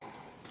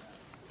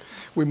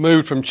We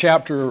moved from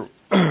chapter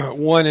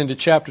 1 into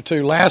chapter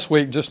 2 last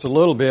week just a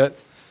little bit,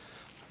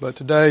 but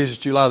today is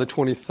July the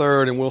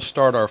 23rd, and we'll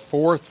start our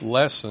fourth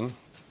lesson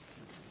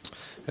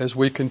as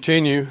we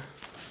continue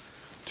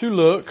to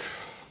look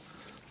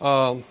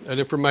at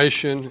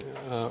information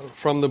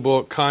from the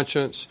book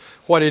Conscience,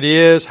 what it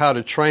is, how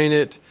to train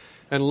it,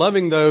 and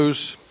loving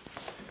those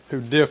who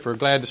differ.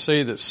 Glad to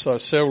see that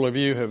several of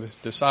you have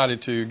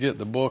decided to get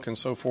the book and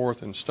so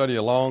forth and study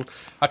along.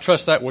 I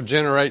trust that will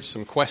generate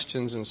some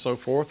questions and so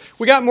forth.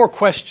 We got more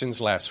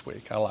questions last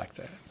week. I like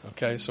that.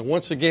 Okay, so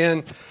once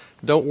again,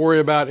 don't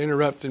worry about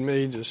interrupting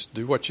me. Just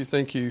do what you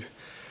think you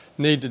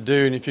need to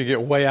do, and if you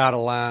get way out of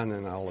line,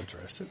 then I'll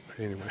address it. But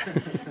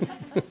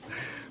anyway,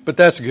 but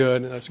that's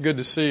good. That's good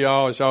to see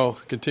y'all as y'all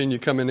continue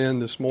coming in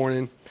this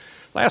morning.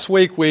 Last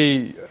week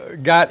we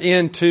got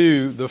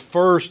into the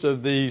first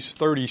of these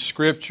 30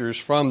 scriptures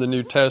from the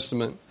New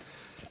Testament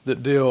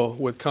that deal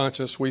with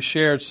conscience. We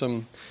shared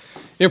some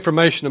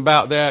information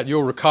about that.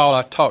 You'll recall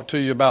I talked to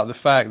you about the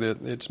fact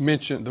that it's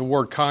mentioned, the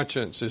word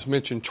conscience is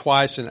mentioned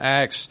twice in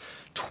Acts,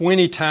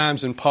 20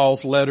 times in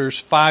Paul's letters,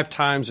 5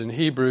 times in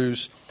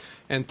Hebrews,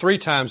 and 3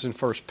 times in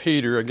 1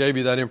 Peter. I gave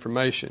you that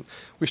information.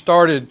 We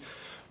started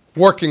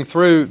working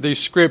through these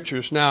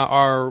scriptures. Now,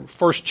 our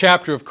first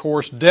chapter, of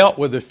course, dealt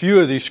with a few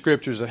of these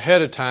scriptures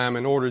ahead of time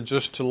in order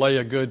just to lay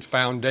a good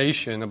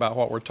foundation about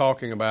what we're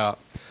talking about.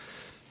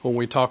 When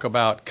we talk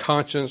about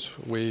conscience,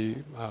 we,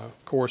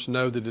 of course,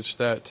 know that it's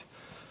that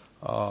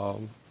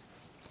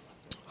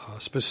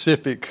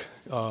specific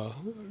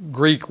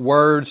Greek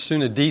word,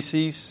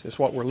 suneidesis, is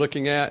what we're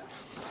looking at.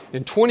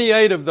 In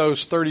 28 of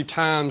those 30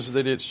 times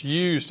that it's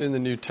used in the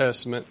New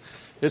Testament,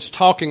 it's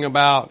talking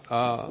about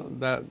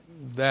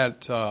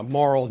that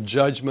moral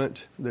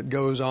judgment that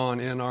goes on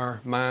in our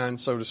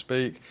mind, so to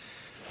speak.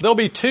 There'll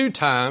be 2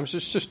 times,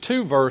 it's just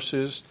 2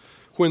 verses,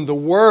 when the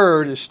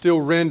word is still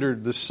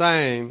rendered the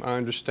same, I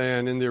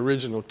understand, in the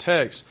original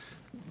text,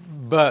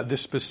 but the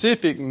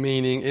specific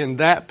meaning in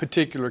that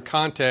particular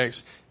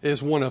context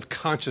is one of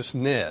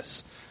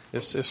consciousness.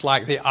 It's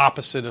like the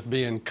opposite of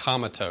being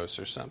comatose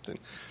or something.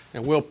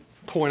 And we'll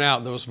point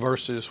out those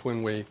verses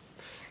when we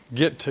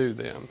get to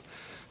them.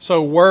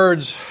 So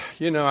words,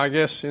 I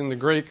guess in the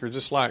Greek are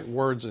just like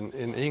words in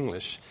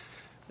English.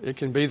 It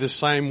can be the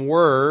same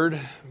word,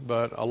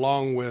 but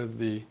along with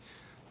the,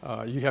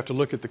 you have to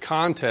look at the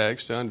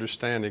context to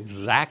understand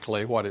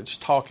exactly what it's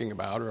talking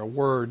about, or a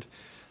word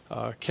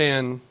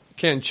can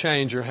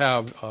change or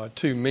have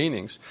 2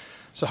 meanings.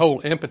 It's the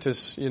whole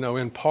impetus,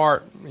 in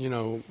part,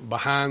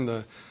 behind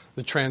the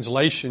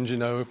translations,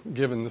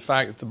 given the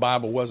fact that the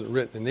Bible wasn't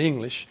written in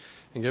English,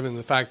 and given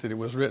the fact that it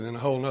was written in a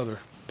whole other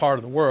part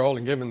of the world,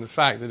 and given the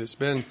fact that it's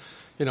been,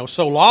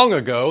 so long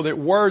ago that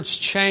words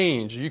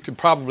change. You could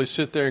probably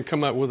sit there and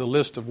come up with a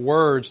list of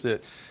words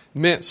that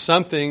meant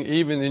something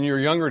even in your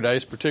younger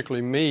days,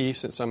 particularly me,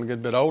 since I'm a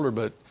good bit older,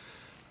 but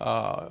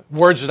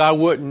words that I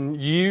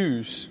wouldn't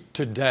use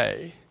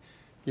today,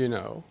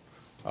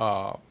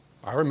 I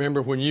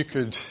remember when you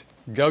could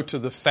go to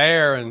the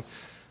fair and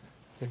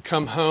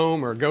come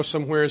home, or go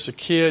somewhere as a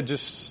kid,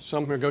 just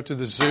somewhere, go to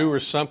the zoo or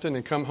something,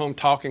 and come home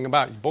talking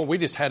about, boy, we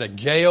just had a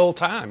gay old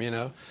time,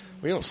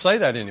 We don't say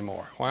that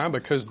anymore. Why?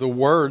 Because the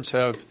words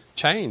have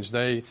changed.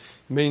 They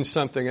mean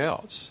something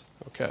else,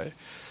 okay?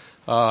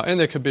 And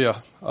there could be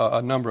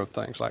a number of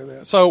things like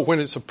that. So when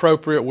it's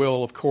appropriate,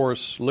 we'll, of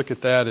course, look at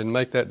that and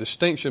make that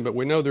distinction, but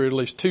we know there are at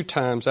least 2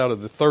 times out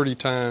of the 30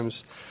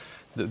 times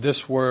that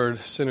this word,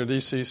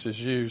 syneidesis,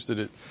 is used, that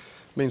it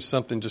means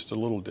something just a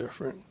little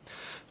different.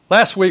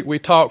 Last week we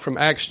talked from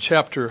Acts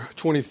chapter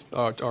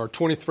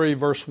 23,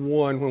 verse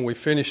 1, when we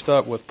finished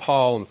up with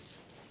Paul, and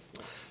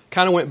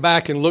kind of went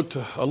back and looked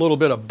a little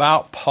bit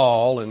about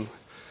Paul and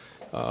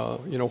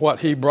what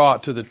he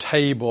brought to the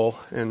table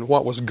and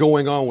what was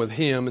going on with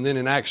him. And then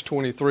in Acts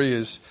 23,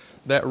 as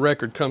that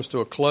record comes to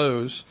a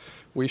close,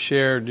 we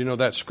shared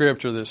that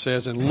scripture that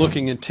says, "And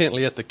looking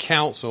intently at the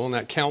council," and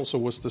that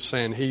council was the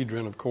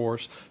Sanhedrin, of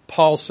course,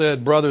 Paul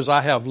said, "Brothers, I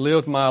have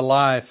lived my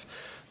life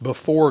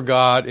before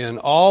God in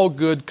all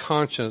good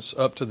conscience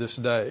up to this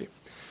day."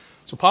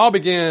 So Paul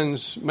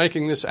begins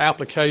making this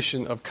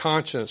application of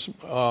conscience,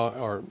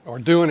 or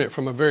doing it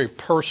from a very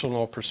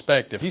personal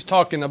perspective. He's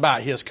talking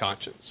about his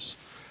conscience.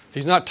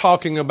 He's not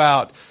talking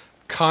about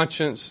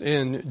conscience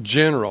in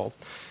general.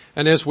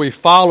 And as we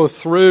follow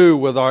through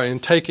with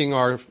taking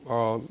our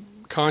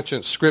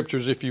conscience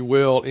scriptures, if you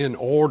will, in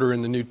order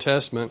in the New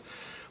Testament,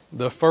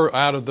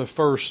 out of the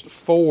first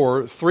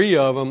 4, 3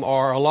 of them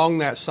are along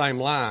that same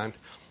line.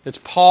 It's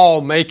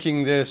Paul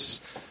making this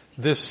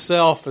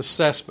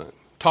self-assessment,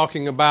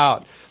 talking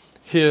about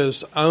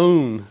his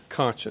own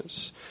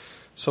conscience.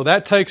 So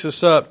that takes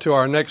us up to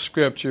our next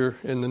scripture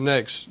in the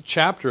next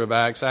chapter of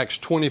Acts, Acts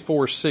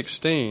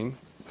 24:16,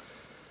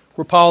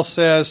 where Paul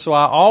says, "So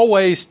I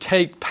always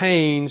take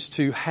pains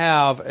to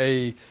have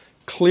a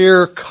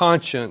clear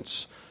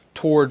conscience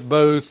toward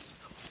both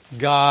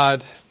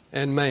God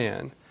and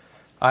man."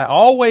 I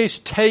always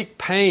take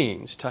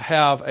pains to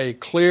have a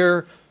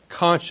clear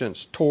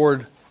conscience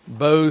toward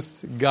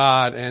both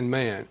God and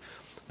man.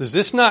 Does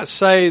this not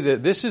say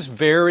that this is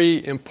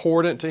very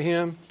important to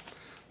him?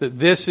 That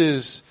this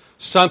is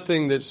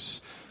something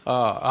that's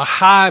a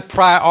high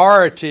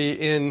priority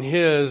in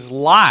his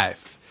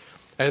life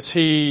as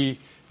he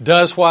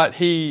does what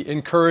he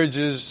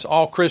encourages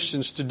all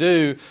Christians to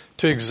do,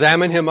 to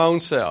examine his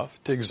own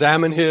self, to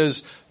examine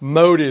his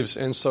motives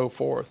and so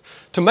forth.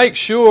 To make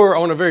sure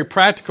on a very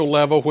practical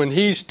level when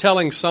he's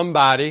telling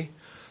somebody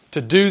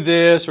to do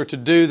this or to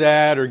do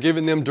that or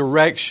giving them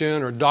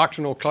direction or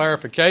doctrinal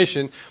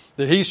clarification,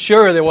 that he's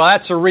sure that, well,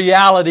 that's a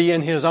reality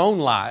in his own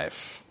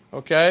life.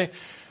 Okay?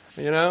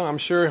 You know, I'm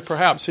sure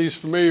perhaps he's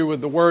familiar with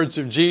the words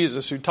of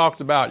Jesus who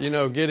talked about,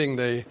 getting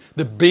the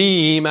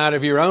beam out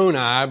of your own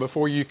eye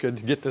before you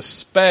could get the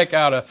speck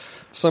out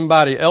of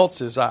somebody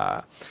else's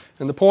eye.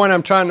 And the point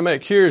I'm trying to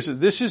make here is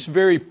that this is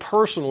very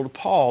personal to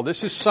Paul.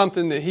 This is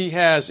something that he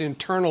has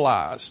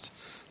internalized.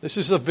 This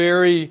is a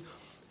very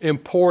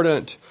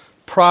important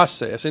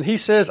process. And he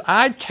says,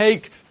 I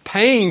take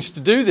pains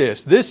to do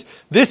this.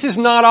 This is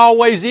not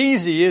always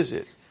easy, is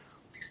it?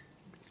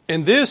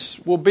 And this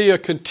will be a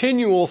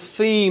continual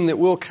theme that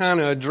we'll kind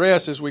of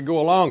address as we go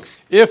along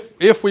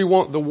if we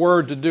want the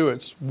Word to do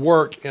its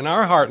work in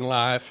our heart and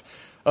life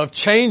of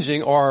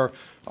changing or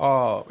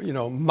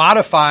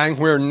modifying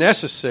where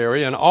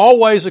necessary, and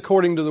always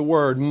according to the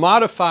Word,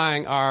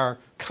 modifying our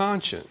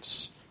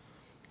conscience,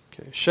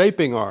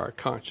 shaping our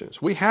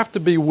conscience. We have to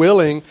be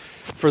willing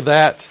for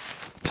that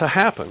to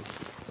happen.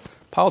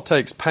 Paul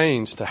takes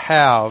pains to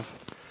have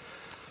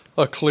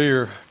a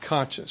clear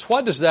conscience.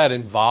 What does that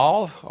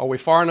involve? Are we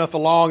far enough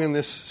along in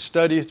this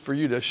study for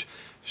you to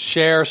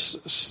share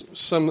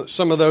some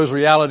of those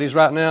realities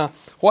right now?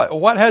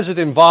 What has it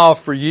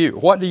involved for you?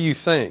 What do you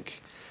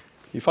think?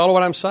 You follow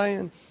what I'm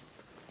saying?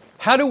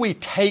 How do we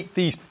take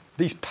these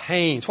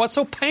pains? What's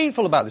so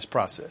painful about this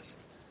process?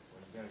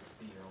 Well, you've got to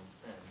see your own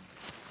sin.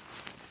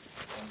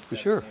 For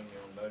sure. Examine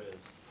your own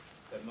motives.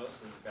 But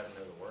mostly you've got to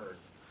know the Word.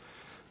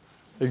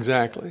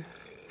 Exactly.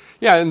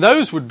 Yeah, and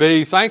those would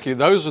be, thank you,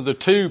 those are the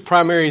two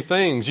primary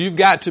things. You've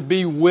got to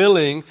be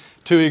willing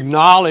to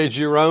acknowledge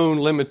your own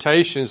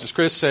limitations. As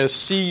Chris says,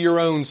 see your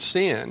own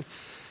sin.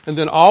 And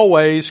then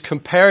always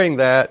comparing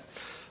that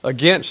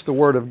against the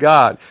Word of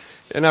God.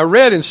 And I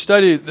read and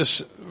studied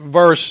this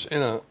verse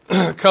in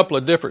a couple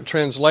of different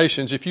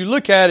translations. If you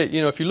look at it,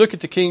 if you look at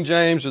the King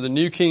James or the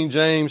New King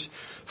James,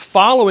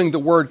 following the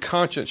word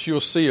conscience, you'll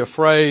see a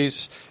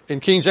phrase.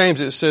 In King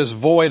James it says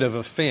void of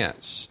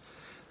offense.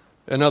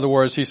 In other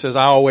words, he says,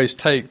 I always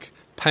take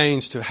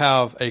pains to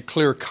have a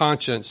clear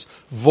conscience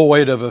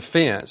void of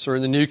offense. Or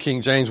in the New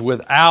King James,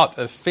 without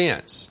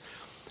offense.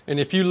 And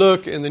if you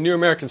look in the New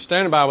American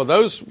Standard Bible,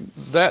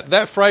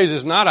 that phrase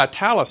is not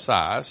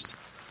italicized.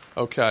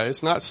 Okay,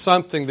 it's not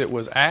something that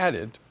was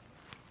added.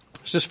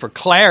 It's just for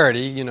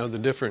clarity. The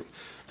different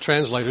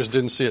translators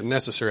didn't see it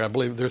necessary. I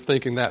believe they're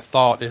thinking that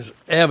thought is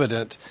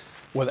evident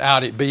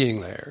without it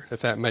being there,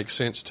 if that makes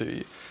sense to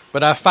you.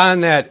 But I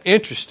find that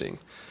interesting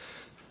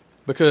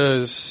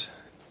because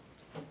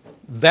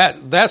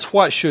that's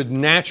what should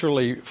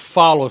naturally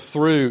follow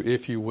through,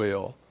 if you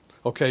will.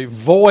 Okay,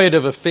 void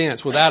of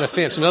offense, without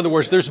offense. In other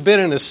words, there's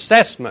been an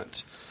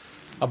assessment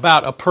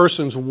about a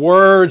person's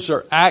words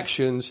or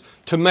actions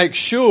to make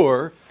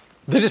sure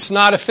that it's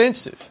not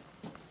offensive,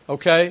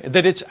 okay,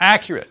 that it's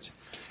accurate.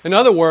 In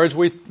other words,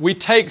 we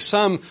take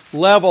some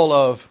level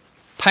of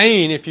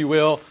pain, if you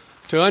will,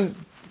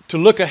 to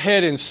look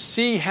ahead and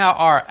see how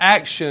our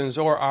actions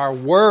or our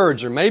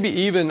words or maybe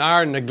even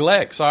our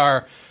neglects,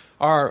 our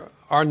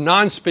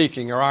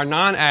non-speaking or our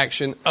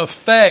non-action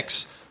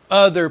affects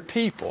other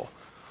people.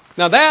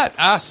 Now that,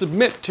 I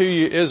submit to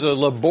you, is a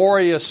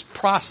laborious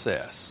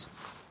process.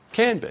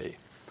 Can be.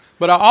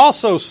 But I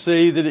also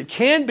see that it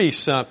can be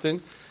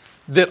something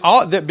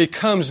that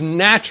becomes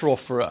natural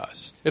for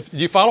us. Do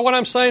you follow what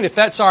I'm saying? If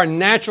that's our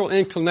natural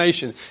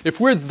inclination, if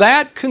we're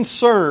that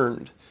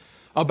concerned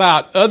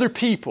about other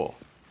people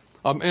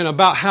and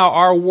about how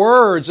our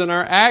words and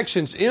our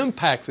actions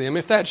impact them,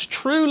 if that's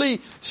truly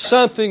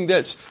something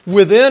that's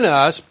within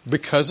us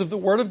because of the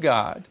Word of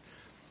God,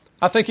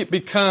 I think it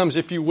becomes,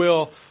 if you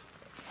will,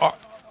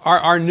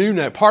 our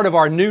new part of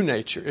our new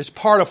nature. It's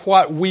part of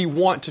what we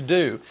want to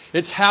do.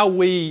 It's how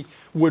we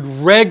would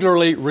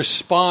regularly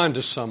respond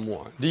to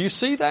someone. Do you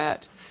see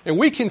that? And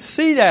we can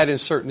see that in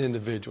certain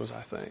individuals,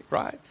 I think,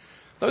 right?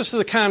 Those are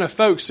the kind of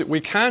folks that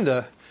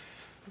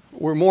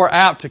we're more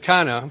apt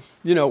to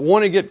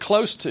want to get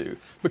close to,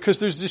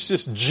 because there's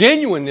this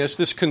genuineness,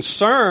 this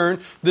concern,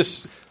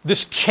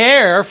 this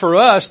care for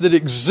us that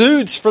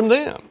exudes from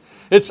them.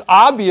 It's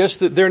obvious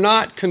that they're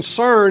not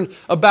concerned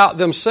about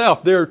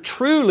themselves. They're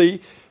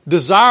truly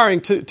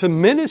desiring to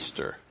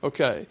minister,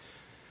 okay?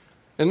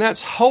 And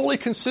that's wholly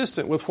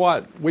consistent with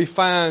what we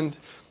find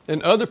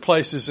in other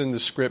places in the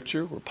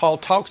Scripture where Paul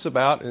talks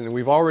about, and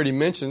we've already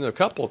mentioned a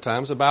couple of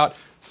times, about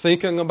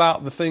thinking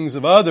about the things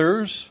of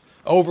others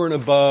over and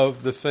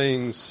above the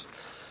things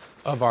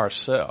of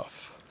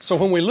ourselves. So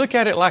when we look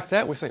at it like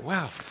that, we think,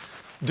 wow,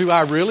 do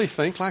I really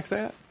think like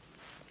that?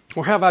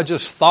 Or have I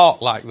just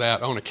thought like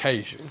that on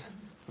occasion?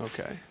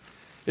 Okay.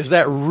 Does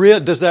that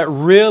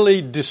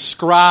really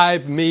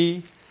describe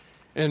me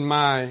and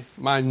my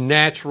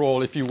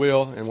natural, if you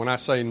will? And when I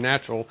say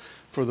natural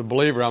for the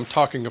believer, I'm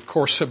talking, of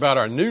course, about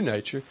our new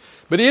nature.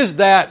 But is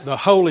that the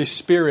Holy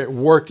Spirit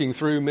working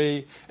through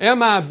me?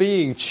 Am I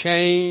being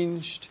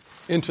changed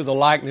into the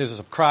likeness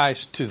of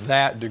Christ to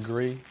that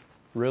degree?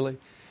 Really?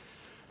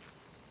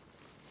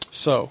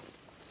 So,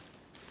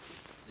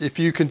 if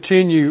you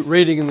continue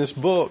reading in this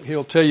book,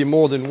 he'll tell you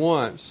more than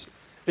once,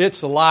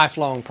 it's a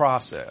lifelong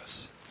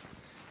process.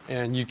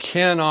 And you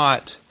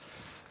cannot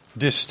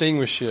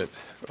distinguish it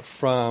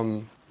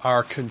from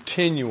our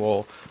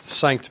continual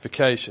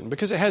sanctification,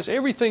 because it has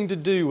everything to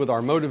do with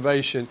our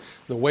motivation,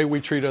 the way we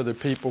treat other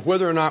people,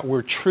 whether or not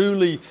we're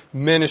truly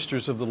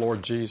ministers of the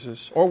Lord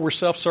Jesus or we're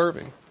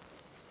self-serving.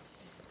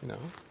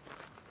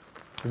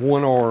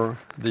 One or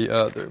the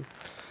other.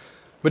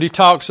 But he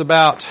talks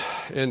about,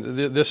 in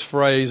this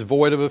phrase,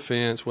 void of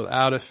offense,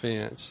 without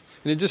offense.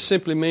 And it just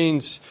simply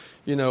means,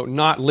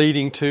 not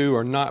leading to,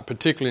 or not,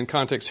 particularly in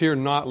context here,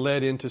 not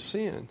led into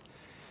sin.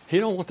 He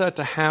don't want that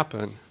to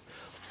happen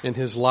in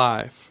his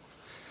life.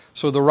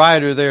 So the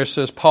writer there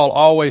says Paul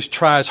always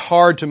tries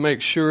hard to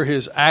make sure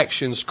his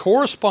actions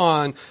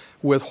correspond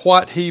with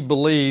what he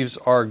believes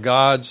are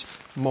God's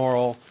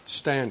moral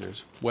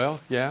standards. Well,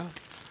 yeah,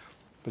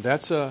 but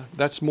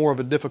that's more of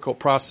a difficult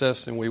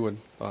process than we would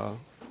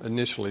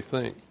initially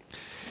think.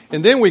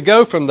 And then we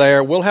go from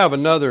there. We'll have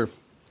another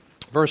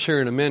verse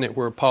here in a minute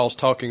where Paul's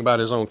talking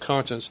about his own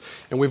conscience.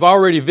 And we've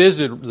already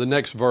visited the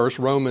next verse,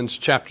 Romans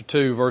chapter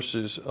 2,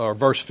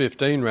 verse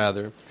 15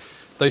 rather.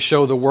 They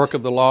show the work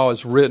of the law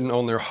is written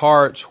on their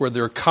hearts, where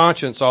their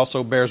conscience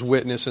also bears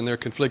witness in their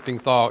conflicting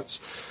thoughts.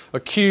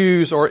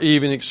 Accuse or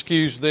even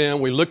excuse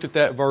them. We looked at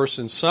that verse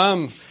in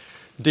some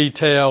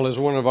detail as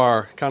one of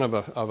our kind of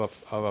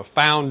a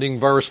founding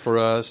verse for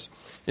us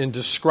in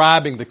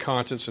describing the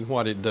conscience and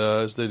what it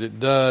does, that it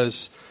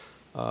does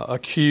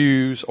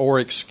accuse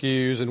or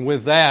excuse. And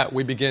with that,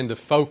 we begin to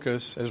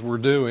focus, as we're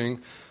doing,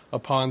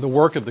 upon the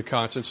work of the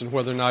conscience and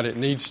whether or not it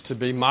needs to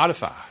be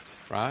modified,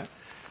 right?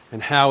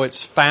 And how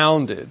it's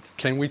founded.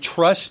 Can we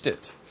trust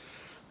it?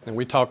 And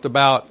we talked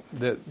about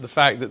the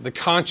fact that the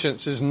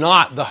conscience is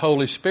not the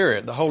Holy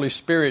Spirit. The Holy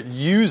Spirit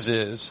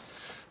uses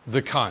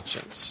the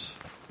conscience.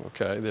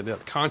 Okay, the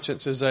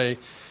conscience is a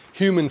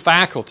human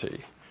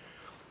faculty.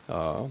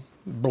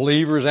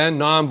 Believers and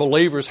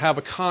non-believers have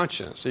a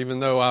conscience, even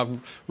though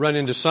I've run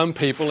into some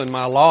people in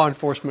my law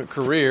enforcement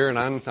career, and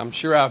I'm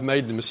sure I've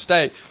made the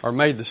mistake or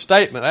made the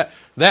statement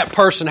that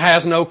person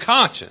has no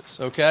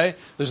conscience, okay?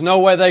 There's no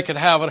way they could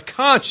have a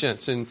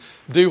conscience and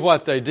do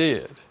what they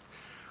did.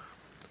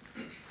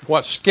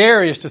 What's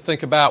scary is to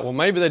think about, well,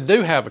 maybe they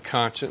do have a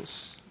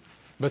conscience,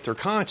 but their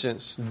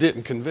conscience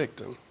didn't convict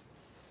them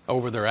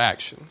over their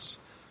actions.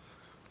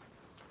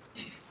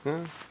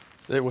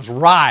 It was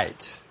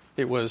right.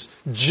 It was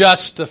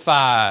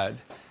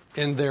justified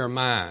in their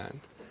mind.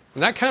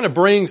 And that kind of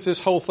brings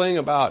this whole thing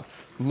about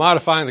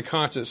modifying the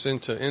conscience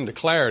into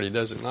clarity,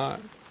 does it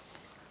not?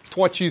 It's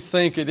what you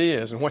think it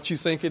is, and what you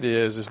think it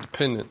is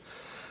dependent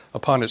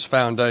upon its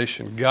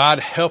foundation. God,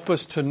 help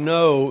us to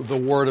know the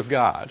Word of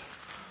God.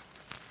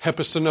 Help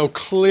us to know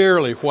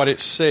clearly what it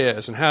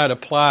says and how it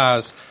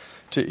applies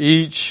to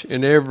each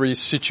and every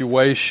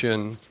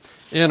situation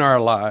in our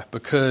life,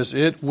 because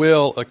it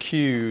will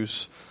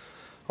accuse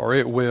or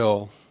it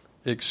will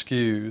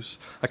excuse.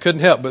 I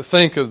couldn't help but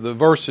think of the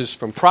verses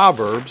from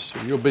Proverbs.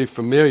 You'll be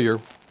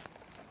familiar.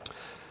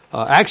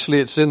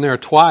 Actually, it's in there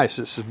twice.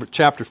 It's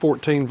chapter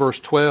 14, verse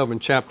 12,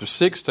 and chapter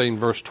 16,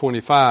 verse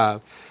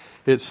 25.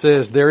 It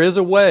says, "There is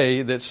a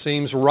way that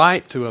seems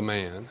right to a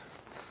man,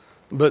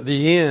 but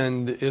the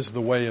end is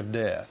the way of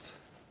death."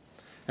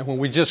 And when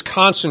we just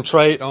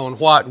concentrate on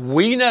what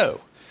we know,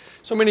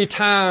 so many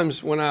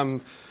times when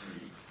I'm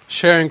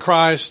sharing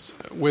Christ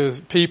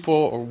with people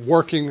or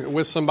working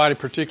with somebody,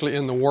 particularly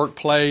in the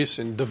workplace,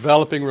 and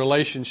developing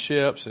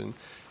relationships and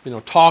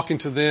talking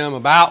to them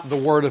about the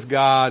Word of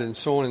God and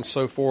so on and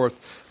so forth,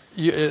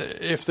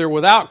 if they're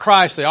without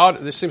Christ,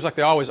 it seems like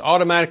they always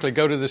automatically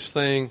go to this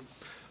thing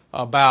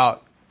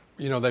about,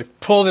 they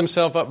pull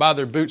themselves up by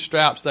their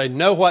bootstraps. They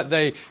know what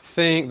they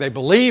think. They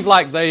believe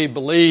like they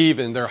believe,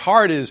 and their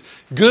heart is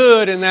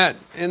good in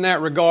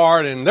that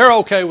regard, and they're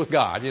okay with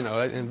God, in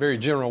a very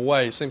general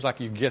way. It seems like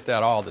you get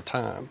that all the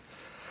time.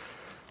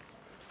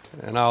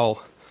 And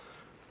I'll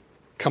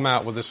come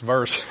out with this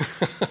verse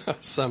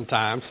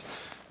sometimes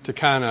to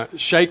kind of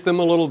shake them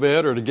a little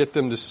bit, or to get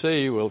them to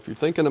see, well, if you're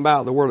thinking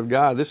about the Word of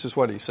God, this is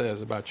what He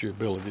says about your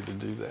ability to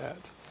do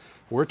that.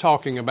 We're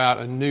talking about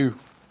a new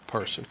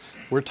person.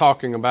 We're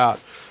talking about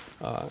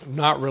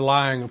not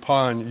relying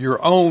upon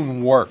your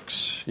own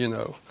works,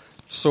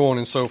 so on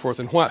and so forth,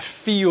 and what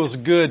feels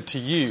good to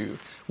you.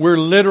 We're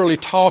literally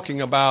talking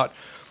about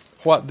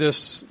what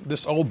this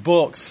old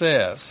book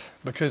says,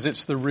 because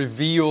it's the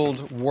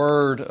revealed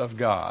Word of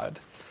God.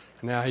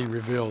 Now He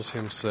reveals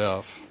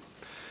Himself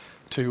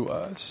to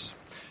us.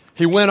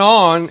 He went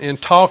on in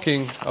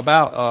talking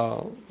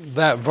about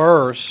that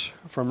verse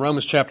from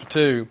Romans chapter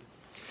 2.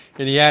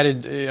 And he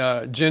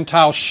added,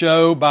 Gentiles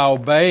show by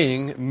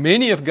obeying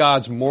many of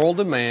God's moral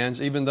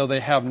demands, even though they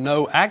have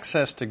no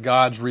access to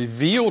God's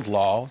revealed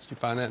law. You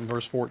find that in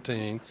verse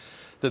 14.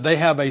 That they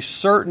have a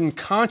certain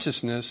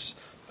consciousness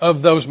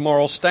of those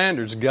moral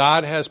standards.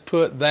 God has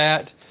put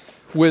that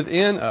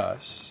within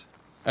us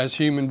as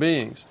human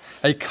beings.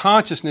 A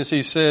consciousness,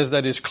 he says,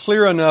 that is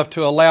clear enough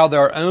to allow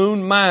their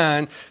own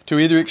mind to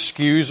either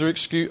accuse or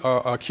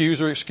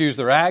excuse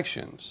their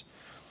actions.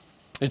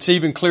 It's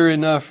even clear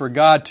enough for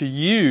God to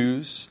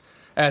use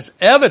as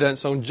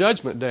evidence on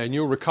Judgment Day. And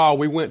you'll recall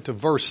we went to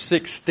verse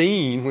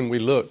 16 when we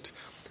looked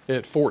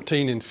at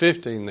 14 and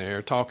 15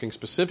 there, talking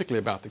specifically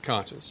about the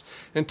conscience.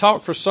 And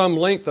talked for some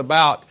length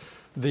about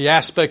the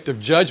aspect of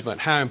judgment,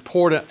 how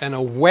important an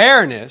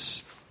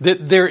awareness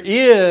that there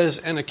is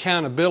an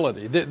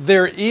accountability, that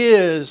there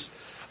is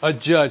a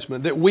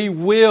judgment, that we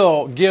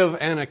will give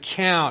an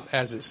account,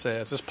 as it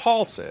says, as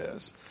Paul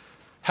says,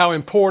 how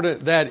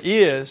important that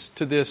is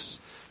to this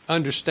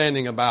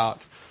understanding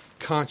about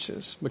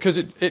conscience. Because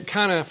it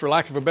kind of, for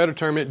lack of a better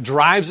term, it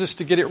drives us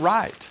to get it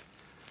right.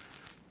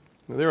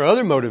 There are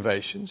other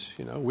motivations.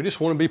 We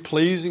just want to be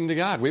pleasing to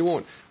God. We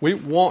want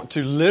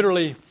to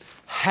literally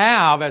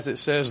have, as it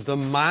says, the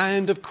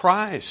mind of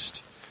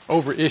Christ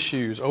over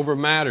issues, over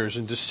matters,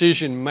 and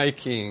decision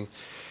making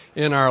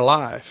in our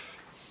life.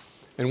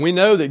 And we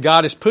know that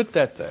God has put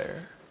that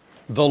there,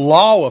 the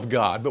law of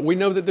God. But we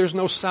know that there's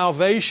no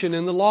salvation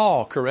in the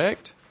law,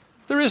 correct?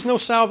 There is no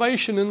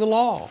salvation in the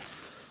law.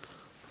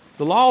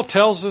 The law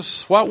tells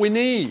us what we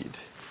need.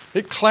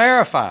 It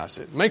clarifies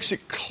it, makes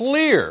it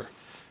clear.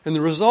 And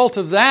the result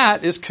of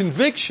that is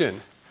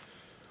conviction.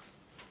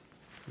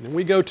 And then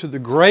we go to the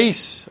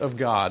grace of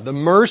God, the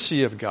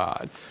mercy of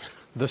God,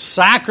 the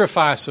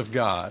sacrifice of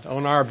God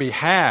on our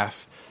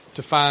behalf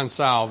to find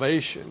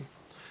salvation.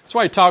 That's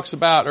why he talks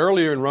about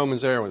earlier in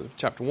Romans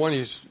chapter 1,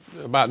 he's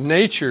about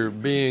nature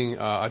being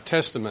a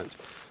testament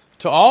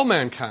to all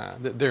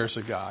mankind that there's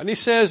a God. And he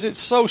says it's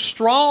so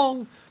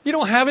strong, you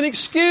don't have an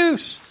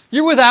excuse.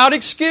 You're without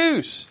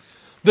excuse.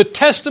 The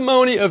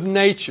testimony of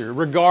nature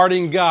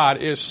regarding God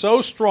is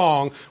so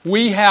strong,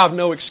 we have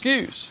no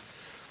excuse.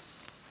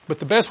 But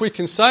the best we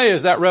can say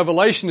is that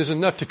revelation is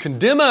enough to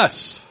condemn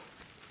us,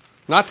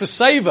 not to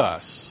save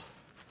us.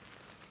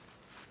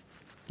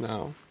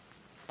 No.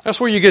 That's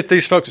where you get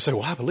these folks that say,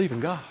 well, I believe in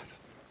God.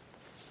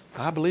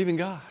 I believe in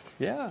God.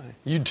 Yeah,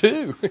 you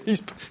do.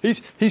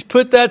 He's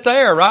put that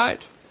there,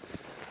 right?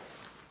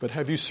 But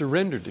have you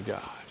surrendered to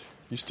God?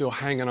 You still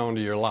hanging on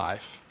to your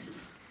life?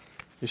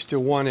 You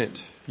still want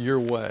it your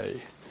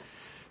way?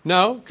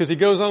 No, because he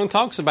goes on and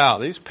talks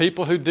about these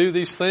people who do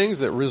these things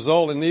that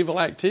result in evil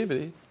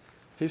activity.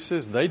 He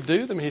says they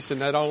do them. He said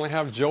they not only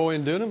have joy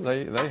in doing them,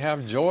 they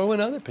have joy when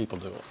other people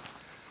do them.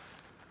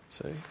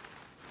 See?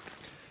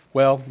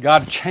 Well,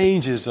 God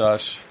changes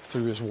us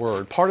through His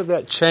Word. Part of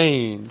that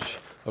change,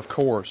 of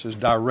course, is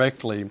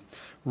directly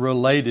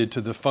related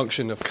to the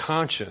function of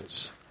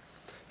conscience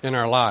in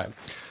our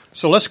life.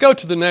 So let's go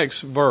to the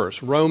next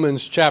verse,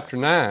 Romans chapter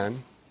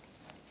 9,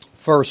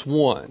 verse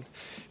 1.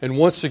 And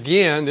once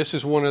again, this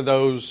is one of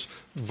those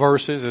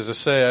verses, as I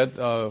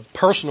said,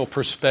 personal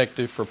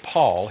perspective for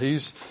Paul.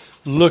 He's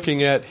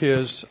looking at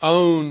his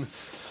own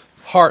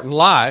heart and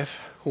life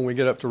when we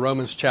get up to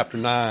Romans chapter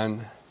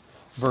 9,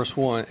 verse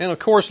 1. And of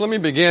course, let me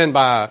begin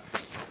by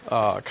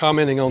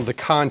commenting on the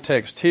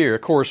context here.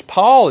 Of course,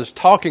 Paul is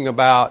talking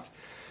about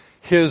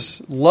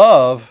his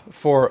love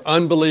for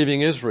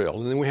unbelieving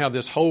Israel. And then we have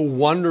this whole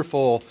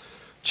wonderful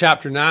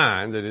chapter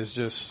 9 that is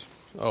just,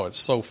 it's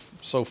so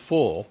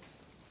full.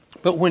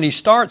 But when he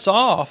starts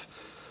off,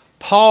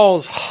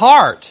 Paul's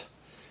heart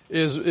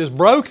is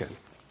broken.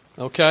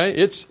 Okay?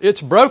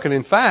 It's broken.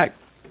 In fact,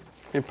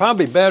 it'd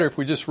probably be better if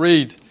we just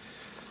read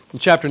in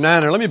chapter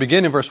 9. Or let me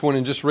begin in verse 1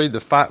 and just read the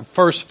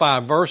first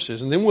 5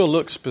 verses. And then we'll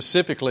look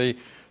specifically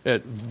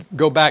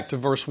go back to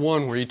verse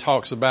 1 where he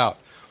talks about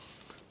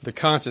the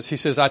conscience. He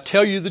says, I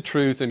tell you the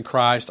truth in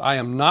Christ, I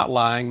am not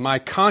lying. My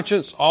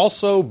conscience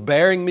also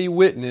bearing me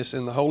witness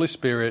in the Holy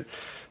Spirit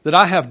that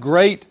I have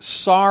great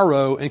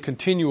sorrow and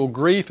continual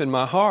grief in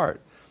my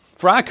heart.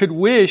 For I could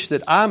wish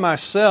that I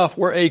myself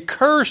were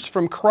accursed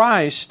from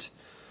Christ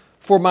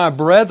for my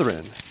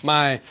brethren,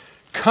 my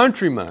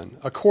countrymen,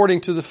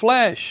 according to the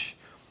flesh,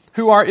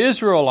 who are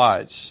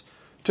Israelites,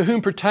 to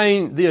whom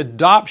pertain the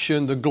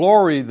adoption, the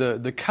glory,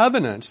 the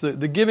covenants,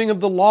 the giving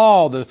of the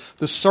law,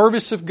 the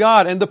service of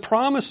God, and the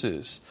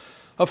promises,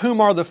 of whom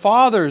are the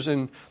fathers,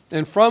 and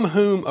from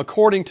whom,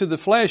 according to the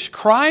flesh,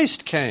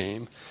 Christ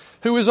came,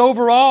 who is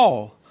over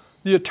all,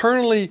 the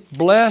eternally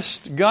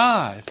blessed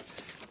God.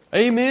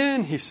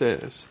 Amen, he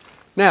says.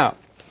 Now,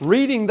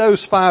 reading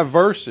those 5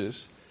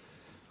 verses,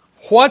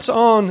 what's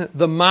on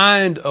the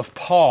mind of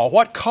Paul?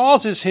 What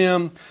causes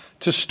him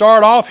to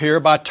start off here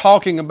by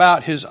talking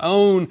about his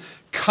own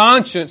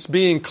conscience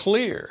being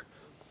clear,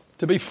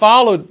 to be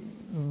followed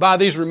by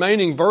these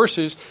remaining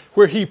verses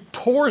where he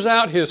pours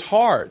out his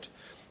heart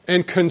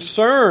and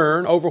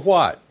concern over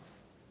what?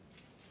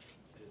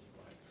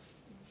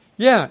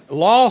 Yeah,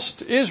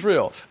 lost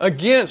Israel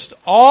against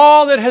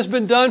all that has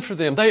been done for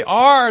them. They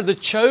are the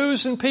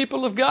chosen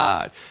people of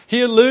God.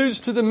 He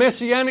alludes to the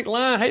messianic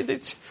line. Hey,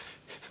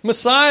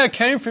 Messiah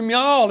came from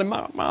y'all, and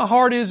my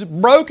heart is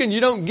broken. You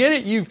don't get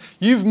it.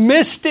 You've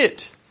missed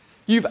it.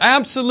 You've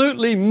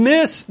absolutely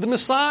missed the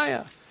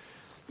Messiah.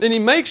 And he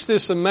makes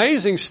this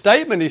amazing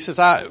statement. He says,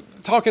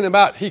 talking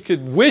about he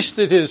could wish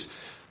that his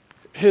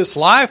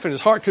life and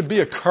his heart could be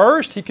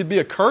accursed. He could be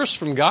accursed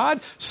from God,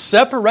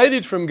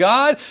 separated from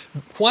God.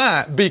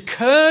 Why?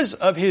 Because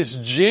of his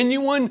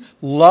genuine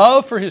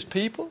love for his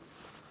people.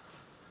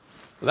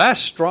 That's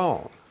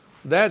strong.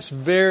 That's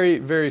very,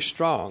 very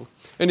strong.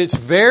 And it's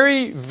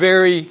very,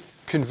 very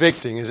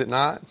convicting, is it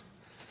not?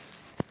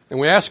 And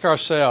we ask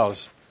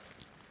ourselves,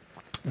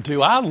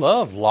 do I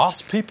love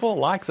lost people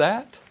like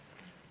that?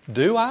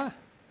 Do I?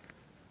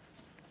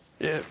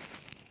 Yeah.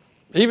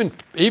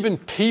 Even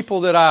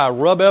people that I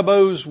rub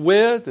elbows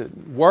with at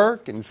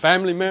work and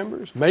family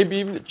members, maybe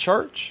even at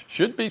church,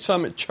 should be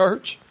some at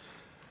church.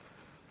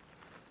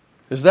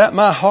 Is that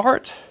my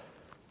heart?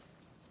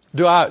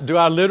 Do I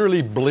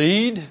literally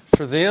bleed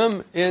for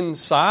them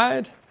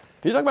inside?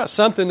 He's talking about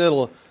something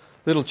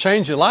that'll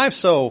change your life.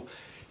 So,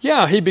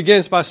 yeah, he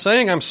begins by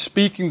saying, I'm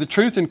speaking the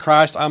truth in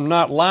Christ. I'm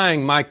not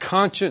lying. My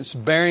conscience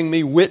bearing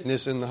me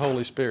witness in the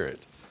Holy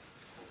Spirit.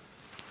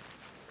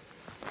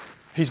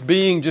 He's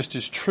being just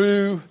as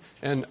true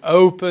and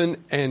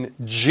open and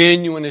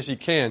genuine as he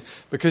can,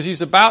 because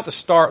he's about to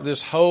start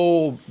this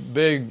whole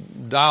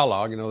big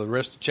dialogue, the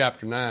rest of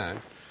chapter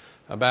 9,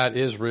 about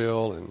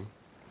Israel and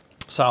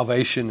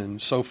salvation and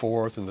so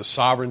forth and the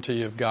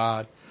sovereignty of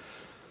God.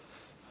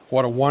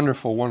 What a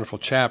wonderful, wonderful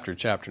chapter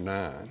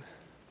 9.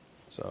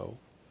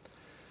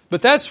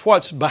 But that's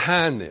what's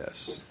behind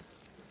this.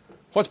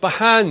 What's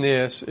behind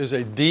this is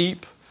a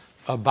deep,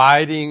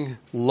 abiding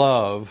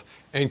love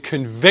and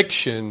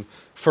conviction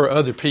for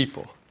other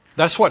people.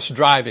 That's what's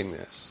driving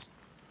this.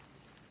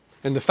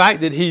 And the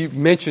fact that he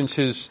mentions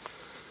his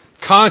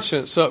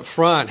conscience up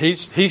front,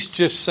 he's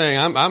just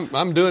saying,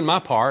 I'm doing my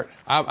part.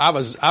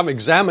 I've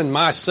examined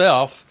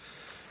myself.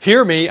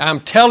 Hear me, I'm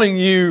telling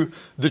you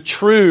the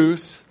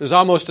truth. There's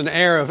almost an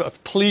air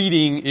of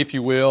pleading, if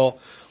you will,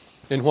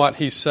 in what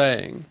he's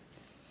saying.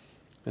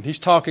 And he's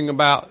talking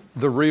about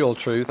the real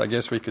truth, I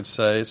guess we could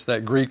say. It's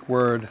that Greek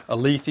word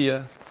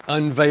aletheia,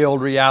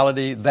 unveiled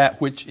reality,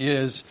 that which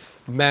is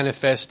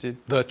manifested,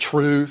 the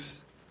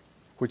truth,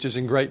 which is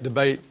in great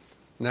debate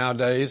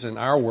nowadays in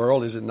our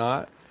world, is it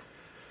not?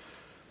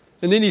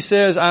 And then he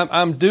says,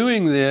 I'm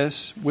doing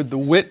this with the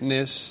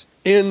witness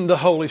in the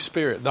Holy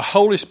Spirit, the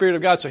Holy Spirit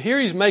of God. So here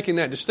he's making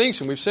that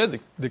distinction. We've said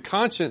the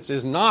conscience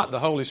is not the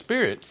Holy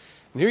Spirit.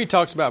 And here he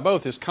talks about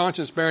both, his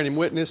conscience bearing him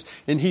witness,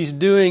 and he's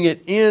doing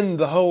it in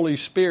the Holy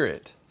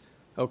Spirit.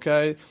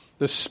 Okay?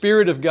 The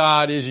Spirit of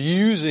God is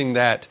using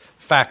that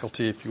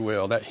faculty, if you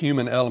will, that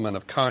human element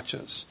of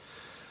conscience.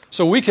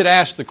 So we could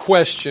ask the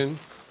question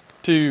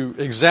to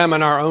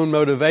examine our own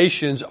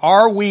motivations,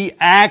 are we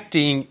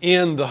acting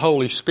in the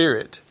Holy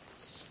Spirit?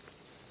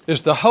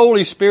 Is the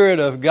Holy Spirit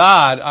of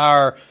God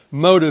our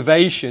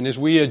motivation as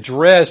we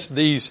address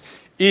these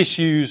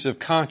issues of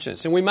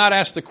conscience? And we might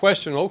ask the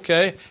question,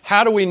 okay,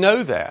 how do we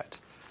know that?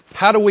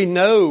 How do we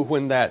know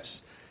when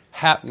that's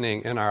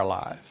happening in our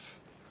life?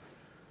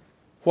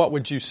 What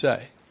would you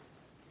say?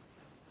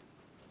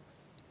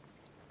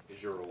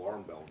 Is your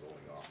alarm bell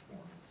going off more?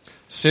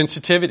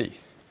 Sensitivity.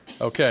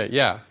 Okay,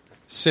 yeah.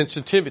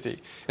 Sensitivity.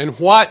 And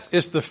what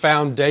is the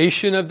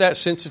foundation of that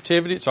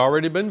sensitivity? It's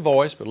already been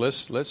voiced, but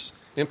let's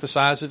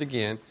emphasize it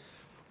again.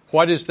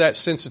 What is that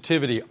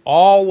sensitivity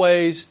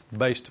always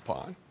based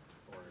upon?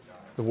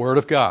 The Word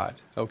of God.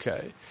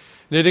 Okay.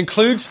 And it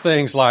includes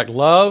things like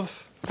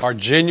love, our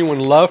genuine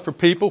love for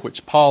people,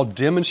 which Paul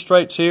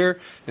demonstrates here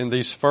in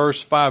these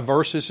first 5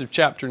 verses of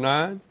chapter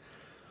 9.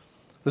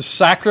 The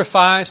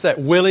sacrifice, that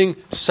willing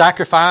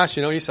sacrifice.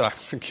 He said, I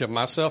could give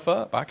myself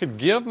up. I could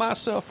give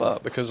myself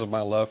up because of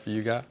my love for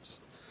you guys.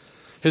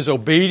 His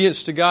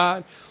obedience to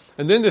God.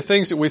 And then the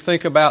things that we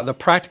think about, the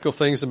practical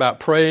things about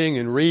praying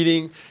and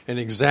reading and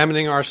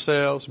examining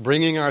ourselves,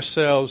 bringing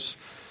ourselves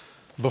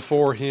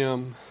before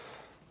Him.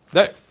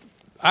 That,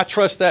 I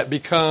trust that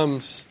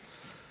becomes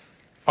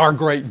our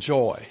great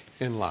joy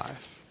in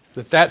life.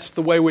 That's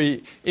the way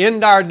we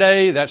end our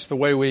day. That's the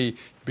way we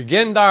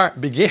begin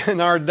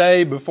our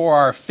day before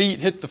our feet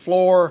hit the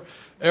floor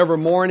every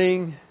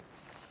morning,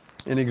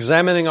 in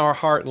examining our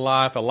heart and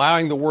life,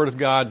 allowing the Word of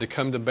God to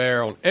come to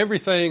bear on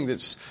everything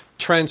that's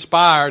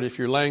transpired if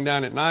you're laying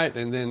down at night,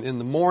 and then in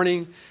the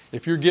morning,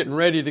 if you're getting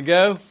ready to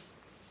go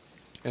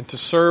and to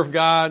serve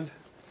God,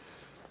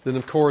 then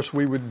of course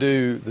we would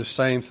do the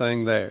same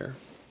thing there.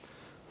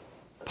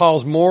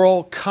 Paul's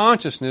moral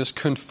consciousness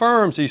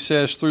confirms, he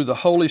says, through the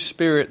Holy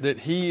Spirit that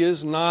he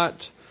is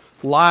not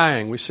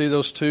lying. We see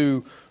those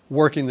two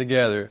working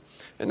together.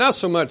 And not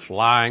so much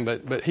lying,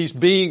 but he's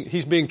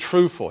being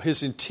truthful.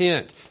 His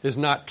intent is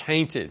not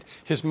tainted.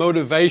 His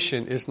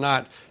motivation is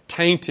not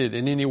tainted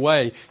in any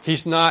way.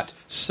 He's not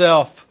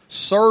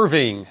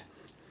self-serving.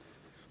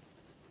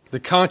 The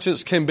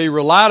conscience can be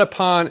relied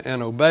upon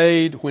and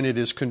obeyed when it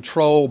is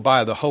controlled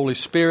by the Holy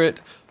Spirit.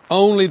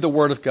 Only the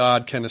Word of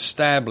God can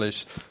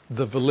establish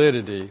the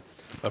validity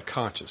of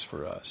conscience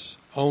for us.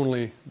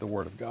 Only the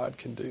Word of God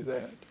can do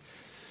that.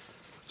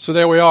 So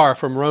there we are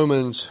from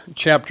Romans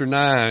chapter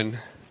 9,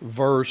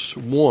 verse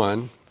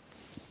 1.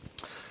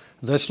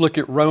 Let's look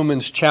at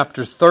Romans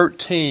chapter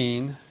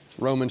 13.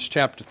 Romans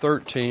chapter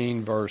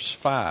 13, verse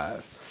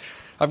 5.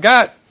 I've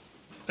got,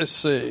 5,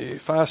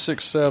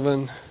 6,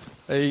 7,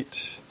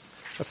 8,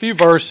 a few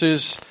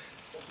verses,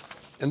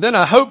 and then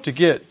I hope to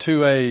get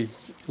to a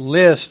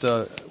list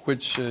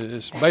which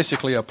is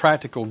basically a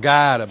practical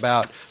guide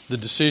about the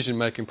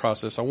decision-making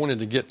process. I wanted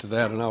to get to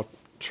that, and I'll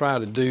try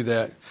to do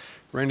that.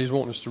 Randy's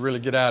wanting us to really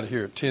get out of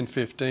here at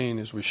 10:15,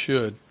 as we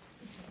should.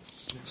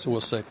 So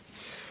we'll see.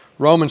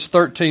 Romans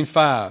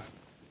 13:5.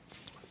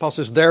 Paul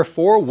says,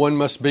 "Therefore one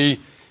must be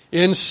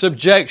in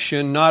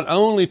subjection, not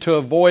only to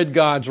avoid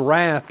God's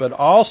wrath, but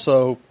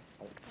also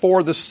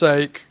for the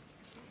sake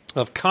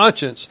of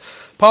conscience."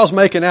 Paul's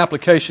making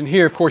application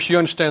here. Of course, you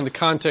understand the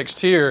context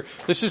here.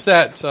 This is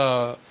that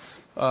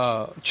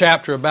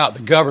chapter about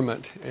the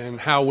government and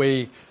how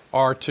we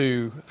are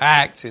to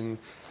act, and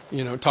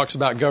it talks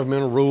about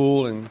governmental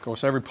rule, and of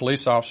course every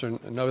police officer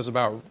knows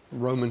about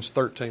Romans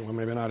 13. Well,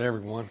 maybe not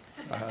everyone.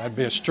 That'd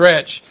be a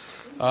stretch.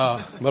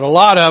 But a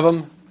lot of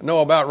them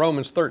know about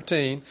Romans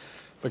 13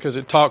 because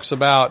it talks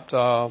about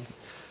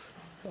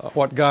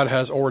what God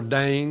has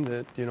ordained,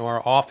 that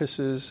our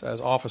offices as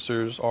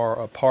officers are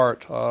a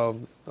part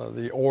of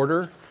the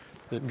order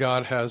that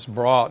God has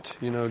brought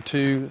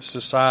to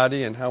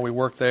society and how we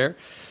work there.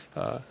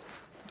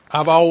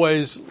 I've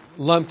always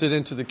lumped it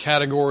into the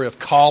category of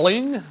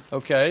calling,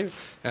 okay,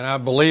 and I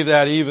believe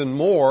that even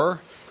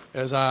more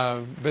as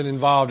I've been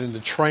involved in the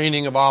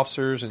training of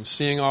officers and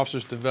seeing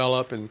officers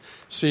develop and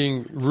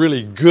seeing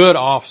really good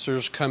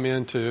officers come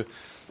into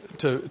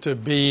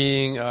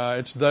being.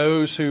 It's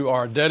those who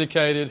are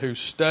dedicated, who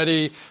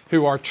study,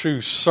 who are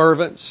true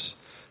servants.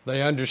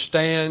 They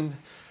understand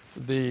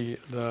the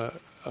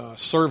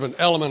servant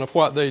element of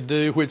what they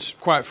do, which,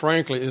 quite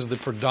frankly, is the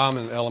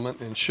predominant element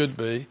and should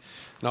be.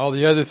 And all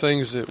the other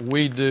things that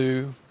we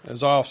do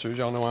as officers,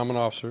 y'all know I'm an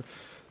officer,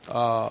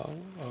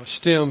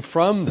 stem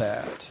from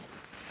that.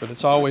 But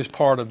it's always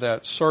part of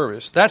that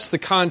service. That's the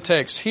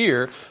context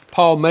here.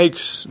 Paul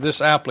makes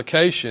this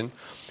application.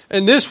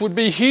 And this would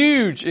be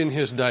huge in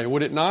his day,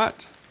 would it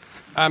not?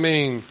 I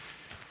mean,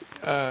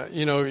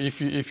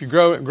 if you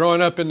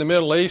growing up in the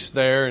Middle East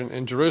there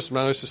in Jerusalem,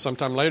 I know this is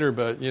sometime later,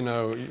 but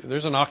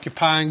there's an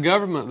occupying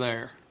government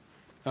there.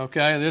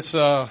 Okay,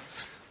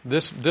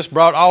 this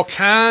brought all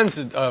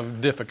kinds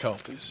of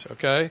difficulties.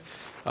 Okay,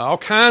 all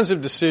kinds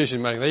of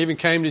decision making. They even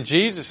came to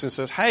Jesus and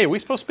says, "Hey, are we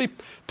supposed to be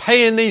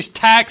paying these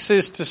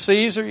taxes to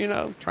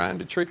Caesar?" Trying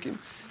to trick him.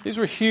 These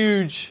were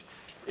huge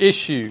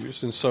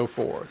issues and so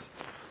forth.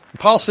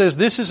 Paul says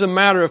this is a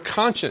matter of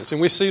conscience, and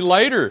we see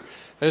later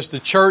as the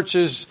church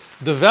is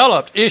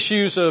developed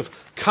issues of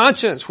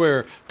conscience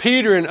where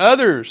Peter and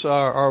others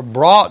are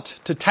brought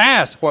to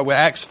task.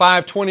 Acts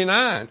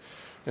 5:29,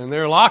 and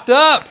they're locked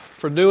up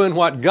for doing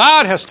what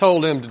God has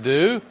told them to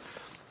do.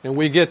 And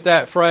we get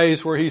that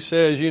phrase where he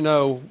says,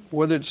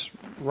 whether it's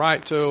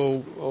right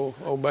to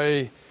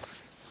obey,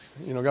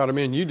 God or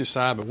men, you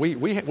decide. But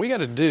we got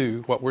to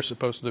do what we're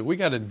supposed to do. We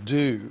got to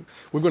do.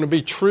 We're going to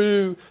be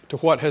true to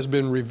what has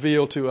been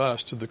revealed to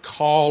us, to the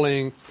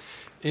calling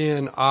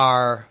in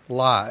our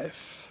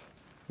life.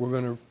 We're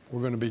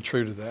going to be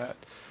true to that.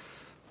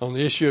 On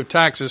the issue of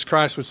taxes,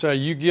 Christ would say,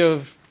 "You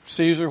give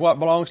Caesar what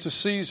belongs to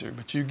Caesar,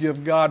 but you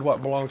give God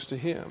what belongs to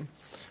Him."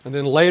 And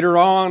then later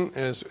on,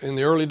 as in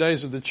the early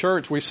days of the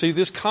church, we see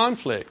this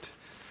conflict.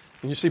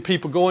 And you see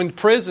people going to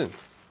prison,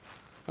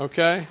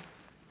 okay,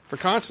 for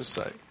conscience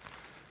sake.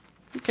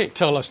 You can't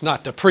tell us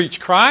not to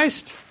preach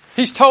Christ.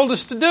 He's told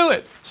us to do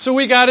it, so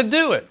we got to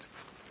do it.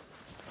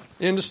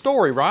 End of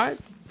story, right?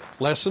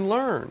 Lesson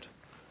learned.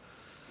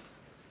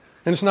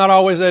 And it's not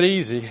always that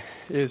easy,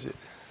 is it?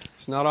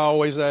 It's not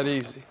always that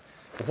easy.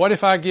 What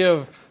if I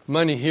give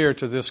money here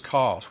to this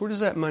cause? Where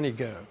does that money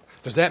go?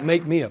 Does that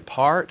make me a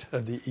part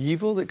of the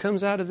evil that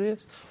comes out of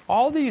this?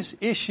 All these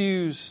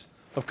issues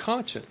of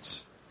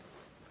conscience.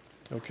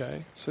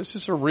 Okay? So this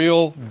is a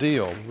real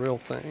deal, real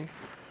thing.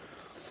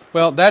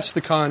 Well, that's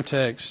the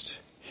context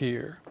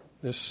here,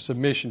 this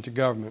submission to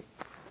government.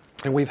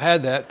 And we've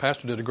had that.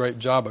 Pastor did a great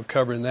job of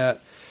covering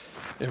that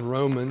in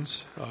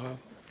Romans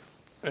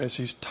as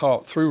he's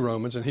taught through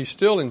Romans. And he's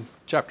still in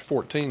chapter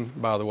 14,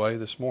 by the way,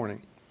 this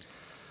morning.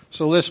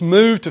 So let's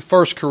move to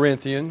 1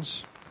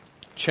 Corinthians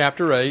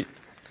chapter 8.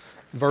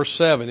 Verse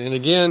 7. And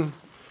again,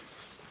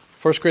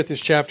 1 Corinthians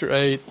chapter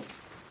 8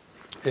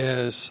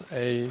 is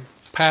a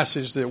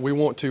passage that we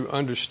want to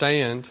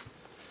understand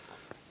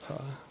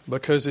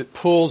because it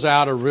pulls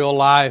out a real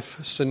life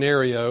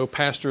scenario.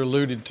 Pastor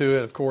alluded to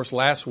it, of course,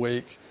 last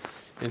week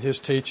in his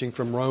teaching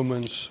from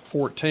Romans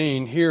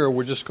 14. Here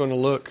we're just going to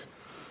look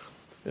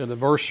at a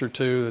verse or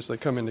two as they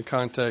come into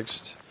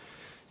context.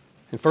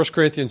 In 1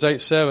 Corinthians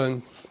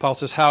 8:7, Paul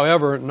says,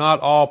 however, not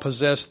all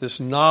possess this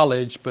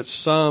knowledge, but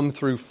some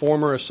through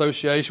former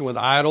association with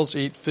idols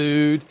eat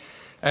food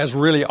as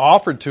really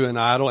offered to an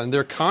idol, and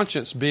their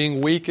conscience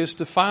being weak is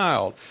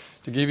defiled.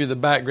 To give you the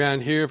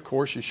background here, of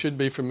course, you should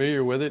be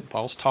familiar with it.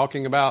 Paul's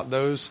talking about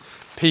those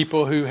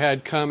people who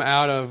had come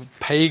out of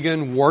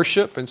pagan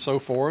worship and so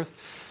forth.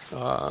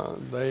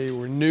 They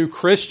were new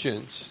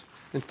Christians.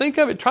 And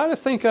try to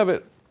think of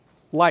it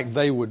like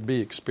they would be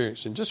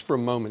experiencing, just for a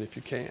moment if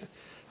you can.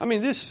 I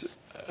mean,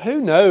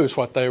 who knows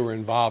what they were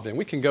involved in?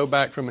 We can go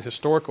back from a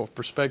historical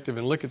perspective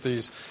and look at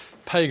these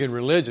pagan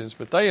religions,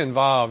 but they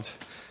involved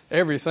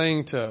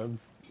everything to,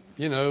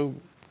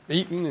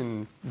 eating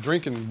and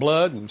drinking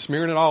blood and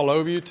smearing it all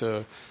over you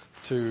to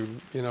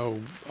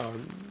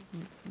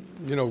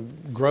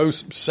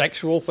gross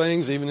sexual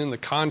things, even in the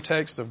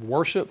context of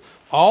worship.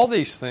 All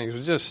these things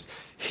are just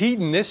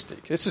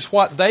hedonistic. This is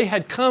what they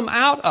had come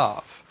out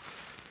of.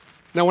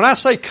 Now, when I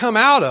say come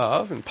out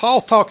of, and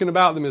Paul's talking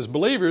about them as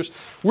believers,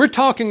 we're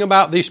talking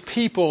about these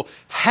people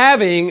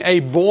having a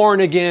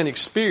born-again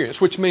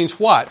experience, which means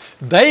what?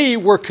 They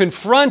were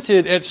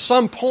confronted at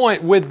some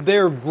point with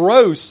their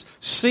gross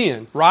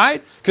sin,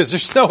 right? Because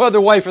there's no other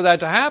way for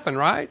that to happen,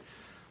 right?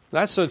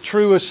 That's a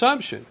true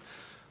assumption.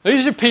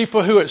 These are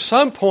people who at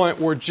some point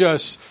were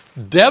just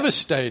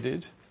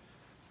devastated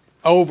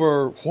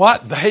over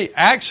what they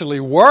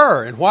actually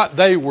were and what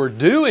they were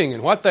doing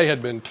and what they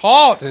had been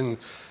taught. And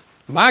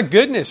my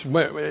goodness,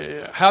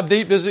 how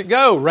deep does it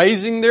go?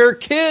 Raising their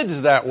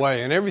kids that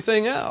way and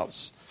everything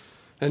else.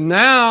 And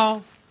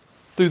now,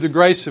 through the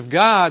grace of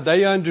God,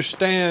 they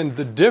understand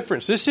the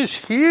difference. This is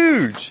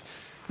huge.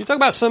 You talk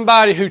about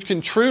somebody who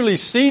can truly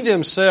see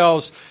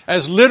themselves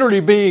as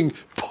literally being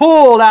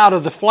pulled out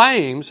of the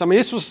flames. I mean,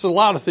 this was a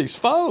lot of these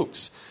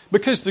folks.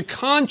 Because the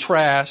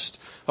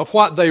contrast of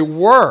what they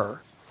were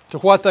to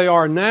what they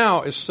are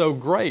now is so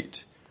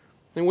great.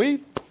 And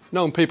we've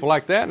known people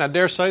like that, and I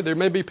dare say there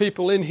may be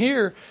people in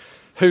here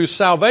whose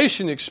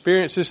salvation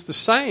experience is the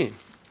same,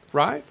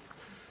 right?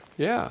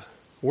 Yeah.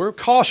 We're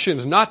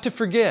cautioned not to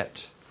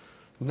forget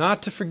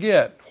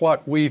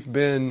what we've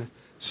been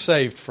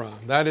saved from.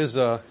 That is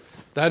a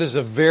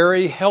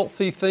very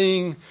healthy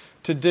thing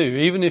to do.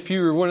 Even if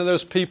you were one of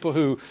those people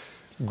who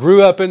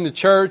grew up in the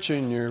church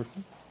and your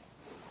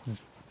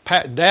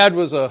dad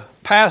was a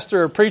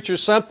pastor or preacher or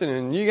something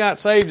and you got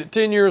saved at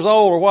 10 years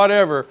old or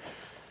whatever.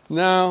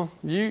 No,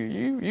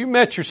 you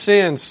met your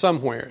sins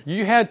somewhere.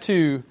 You had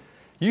to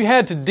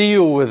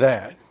deal with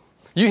that.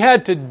 You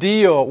had to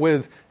deal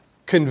with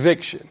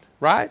conviction,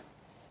 right?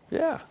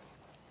 Yeah.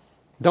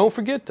 Don't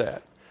forget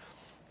that.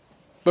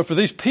 But for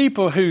these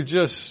people who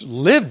just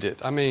lived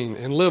it,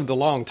 and lived a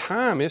long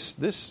time,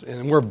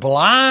 and we're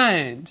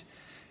blind,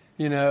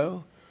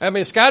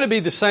 it's got to be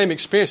the same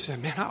experience.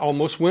 Man, I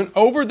almost went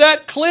over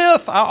that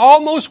cliff. I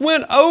almost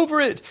went over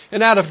it.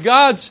 And out of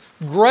God's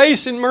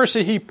grace and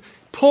mercy, He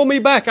pulled me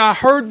back. I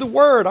heard the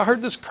Word. I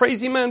heard this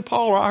crazy man,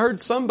 Paul, or I heard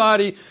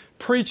somebody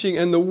preaching,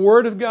 and the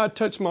Word of God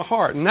touched my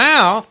heart.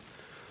 Now,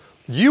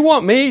 you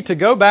want me to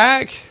go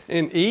back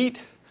and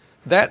eat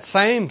that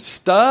same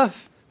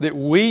stuff that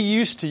we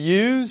used to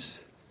use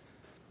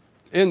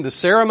in the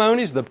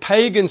ceremonies, the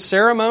pagan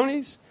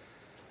ceremonies?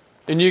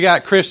 And you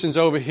got Christians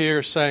over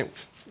here saying,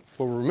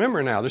 well,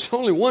 remember now, there's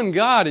only one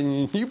God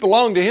and you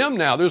belong to Him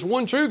now. There's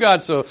one true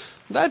God, so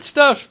that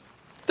stuff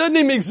doesn't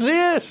even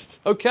exist.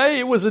 Okay?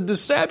 It was a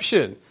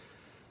deception.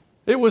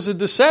 It was a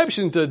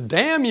deception to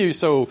damn you.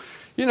 So,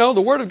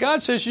 the Word of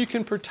God says you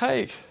can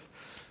partake.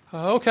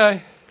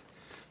 Okay.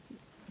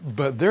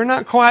 But they're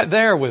not quite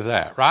there with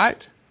that,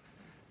 right?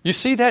 You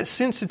see that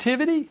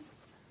sensitivity?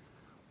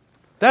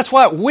 That's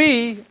what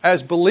we,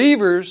 as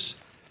believers,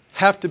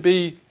 have to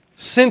be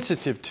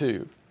sensitive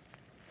to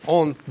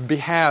on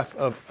behalf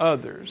of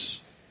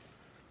others.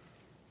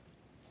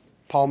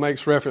 Paul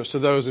makes reference to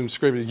those in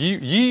Scripture.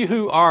 Ye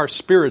who are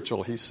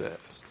spiritual, he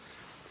says.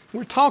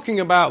 We're talking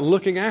about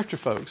looking after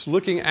folks,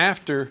 looking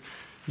after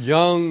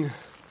young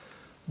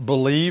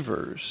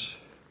believers.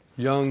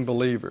 Young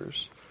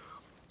believers.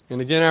 And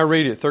again, I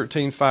read it,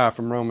 13:5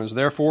 from Romans.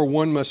 Therefore,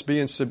 one must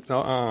be 1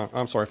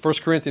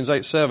 Corinthians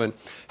 8:7.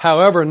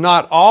 However,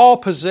 not all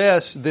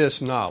possess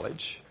this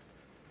knowledge.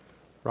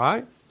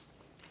 Right?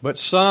 But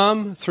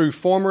some, through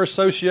former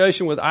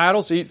association with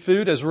idols, eat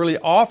food as really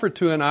offered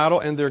to an idol,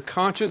 and their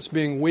conscience,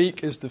 being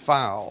weak, is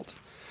defiled.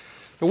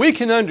 And we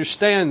can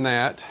understand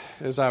that,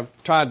 as I've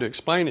tried to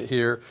explain it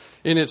here,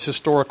 in its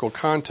historical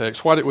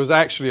context, what it was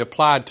actually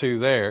applied to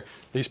there.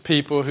 These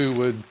people who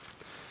would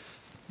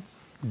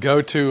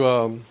go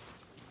to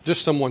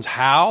just someone's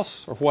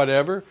house or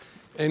whatever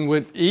and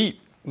would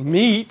eat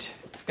meat,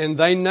 and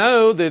they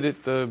know that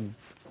at the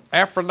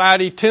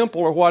Aphrodite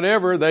temple or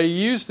whatever, they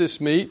use this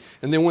meat,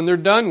 and then when they're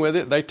done with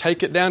it, they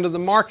take it down to the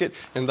market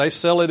and they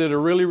sell it at a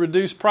really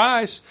reduced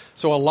price.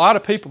 So a lot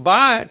of people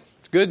buy it.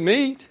 It's good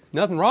meat.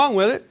 Nothing wrong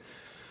with it.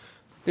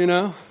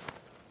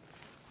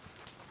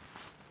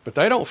 But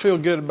they don't feel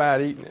good about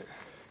eating it.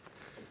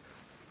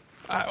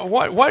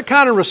 What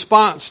kind of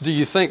response do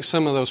you think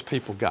some of those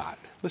people got?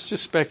 Let's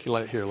just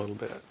speculate here a little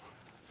bit.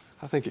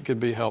 I think it could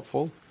be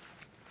helpful.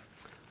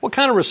 What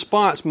kind of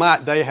response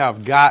might they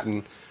have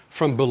gotten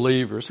from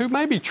believers who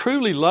maybe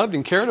truly loved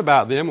and cared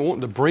about them and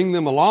wanted to bring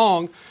them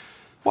along?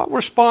 What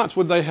response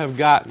would they have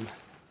gotten?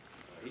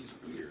 He's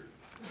weird.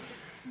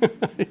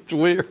 It's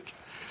weird.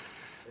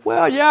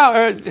 Well,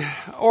 yeah,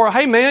 or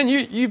hey man,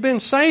 you've been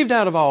saved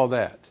out of all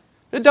that.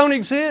 It don't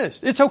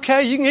exist. It's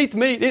okay. You can eat the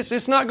meat.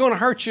 It's not going to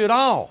hurt you at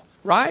all,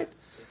 right?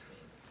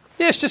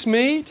 Yeah, it's just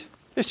meat.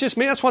 It's just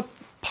meat. That's what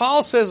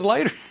Paul says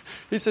later.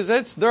 He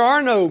says there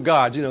are no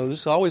gods.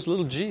 There's always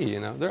little g.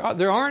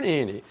 There aren't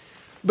any.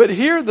 But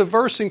here the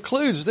verse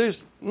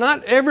includes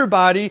not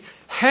everybody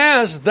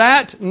has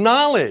that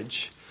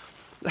knowledge.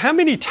 How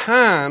many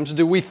times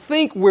do we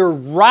think we're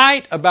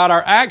right about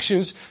our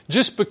actions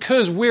just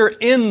because we're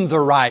in the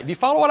right? Do you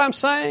follow what I'm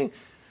saying?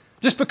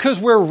 Just because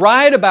we're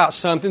right about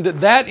something,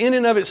 that in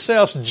and of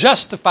itself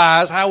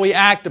justifies how we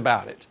act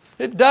about it.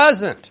 It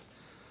doesn't.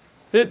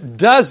 It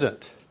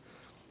doesn't.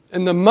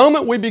 And the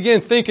moment we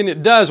begin thinking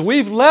it does,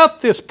 we've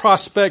left this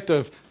prospect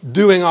of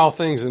doing all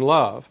things in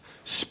love,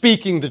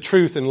 speaking the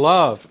truth in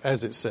love,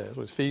 as it says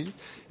with Ephesians.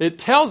 It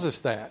tells us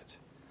that.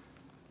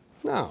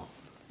 No,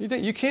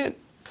 you can't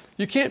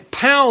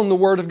pound the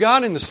Word of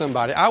God into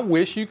somebody. I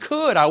wish you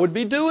could. I would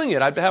be doing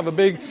it. I'd have a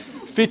big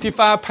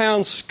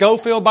 55-pound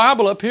Schofield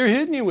Bible up here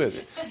hitting you with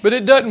it. But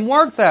it doesn't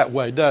work that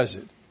way, does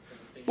it?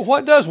 But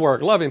what does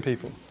work? Loving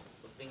people.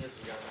 The thing is,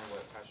 we got to remember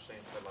what Pastor Shane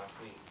said last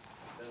week.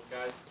 Those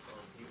guys or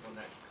people in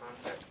that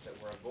context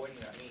that were avoiding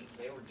that meat,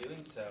 they were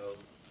doing so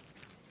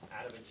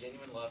out of a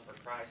genuine love for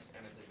Christ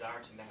and a desire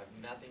to have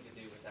nothing to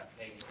do with that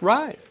pagan.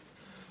 Right.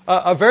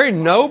 A very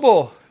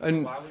noble.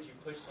 And why would you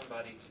push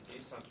somebody to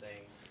do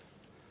something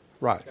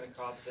right. that's going to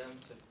cause them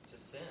to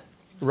sin?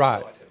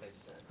 Right.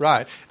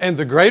 Right. And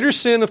the greater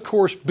sin, of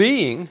course,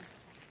 being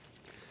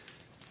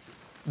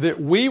that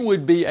we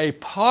would be a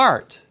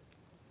part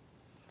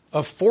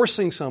of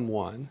forcing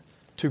someone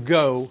to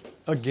go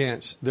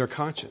against their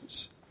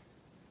conscience.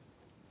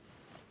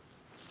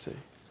 See?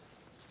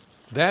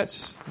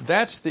 That's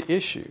the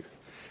issue.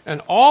 And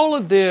all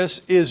of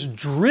this is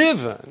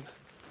driven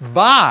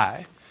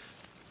by,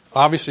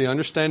 obviously,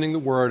 understanding the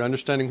Word,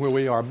 understanding where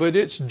we are, but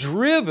it's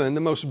driven, the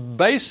most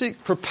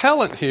basic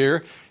propellant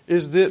here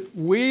is that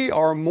we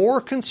are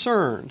more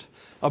concerned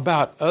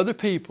about other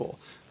people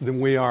than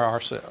we are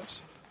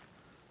ourselves.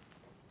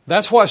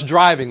 That's what's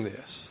driving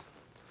this.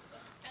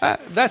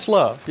 That's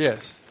love,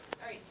 yes.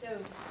 All right, so,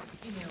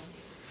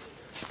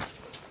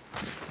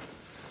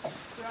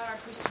 throughout our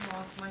Christian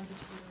walk, mine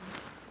between,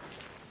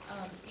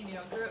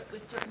 grew up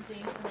with certain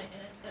things,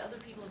 and other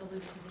people have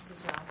alluded to this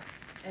as well.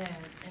 And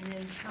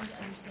then come to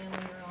understand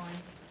later on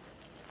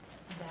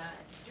that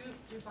through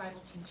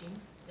Bible teaching,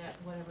 that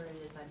whatever it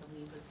is I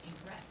believe was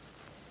incorrect.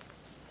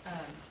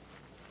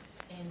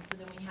 And so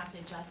then we have to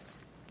adjust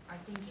our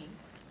thinking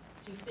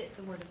to fit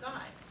the Word of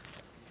God.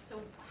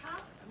 So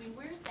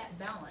where's that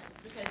balance?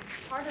 Because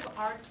part of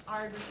our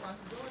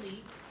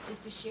responsibility is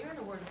to share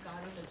the Word of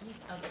God with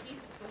other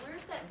people. So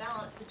where's that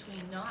balance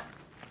between not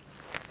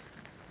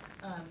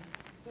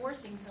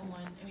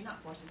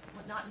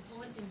not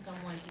influencing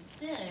someone to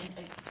sin,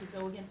 to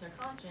go against their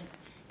conscience,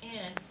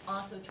 and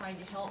also trying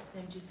to help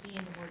them to see in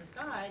the Word of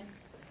God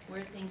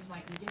where things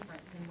might be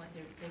different than what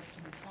they've been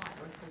taught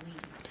or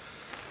believed.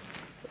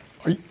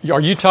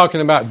 Are you talking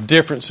about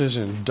differences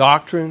in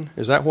doctrine?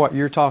 Is that what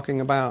you're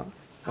talking about?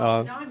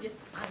 No, it could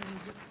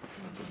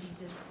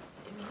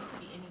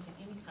be any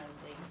kind of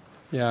thing.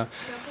 Yeah.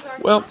 Because our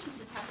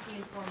consciences have to be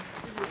informed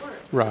through the Word.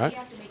 Right. So we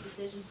have to make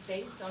decisions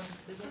based on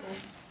biblical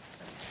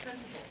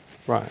principles.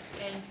 Right.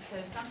 And so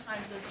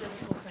sometimes those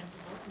biblical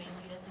principles may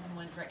lead us in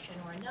one direction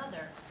or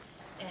another.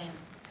 And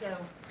so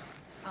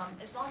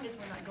as long as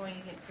we're not going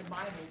against the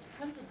Bible's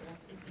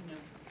principles,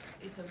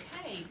 it's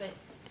okay. But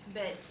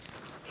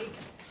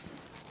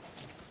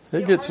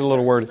it gets a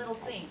little wordy. Little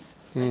things.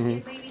 Mm-hmm.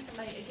 It may be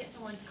it gets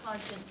someone's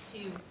conscience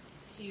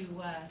to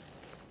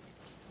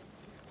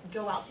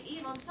go out to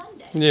eat on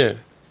Sunday. Yeah.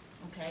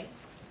 Okay.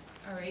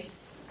 All right.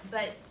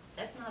 But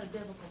that's not a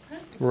biblical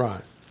principle.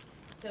 Right.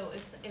 So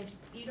if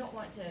you don't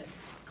want to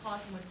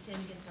cause someone to sin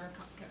against our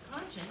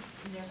conscience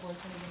and therefore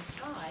sin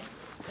against God,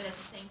 but at the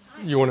same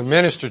time you want to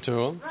minister to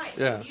them. Right.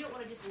 Yeah. You don't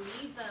want to just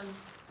leave them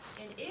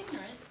in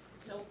ignorance.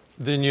 So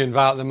then you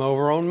invite them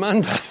over on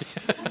Monday.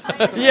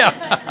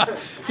 Yeah.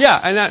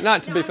 Yeah, and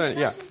not to be funny.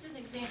 Yeah. That's just an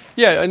example.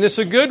 Yeah, and it's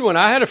a good one.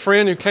 I had a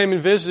friend who came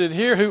and visited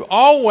here who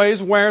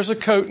always wears a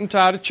coat and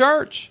tie to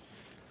church.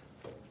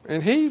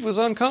 And he was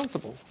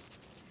uncomfortable.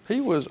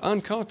 He was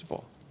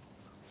uncomfortable.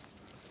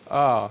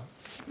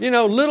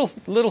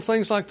 Little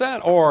things like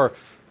that. Or,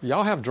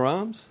 y'all have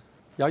drums?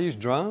 Y'all use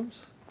drums?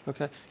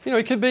 Okay.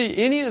 It could be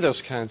any of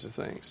those kinds of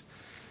things.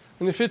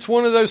 And if it's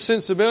one of those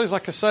sensibilities,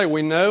 like I say,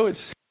 we know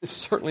it's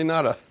certainly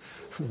not a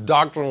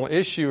doctrinal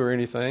issue or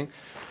anything.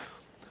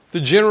 The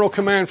general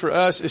command for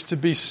us is to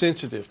be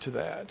sensitive to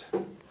that,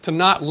 to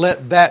not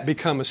let that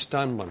become a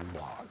stumbling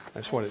block.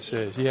 That's what it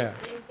says, yeah.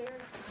 Is there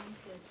time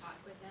to talk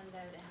with them,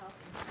 though, to help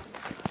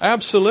them?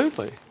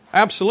 Absolutely.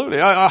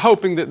 Absolutely. I'm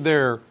hoping that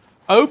they're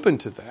open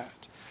to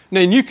that.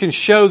 Now, you can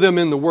show them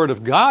in the Word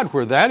of God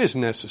where that is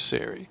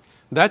necessary.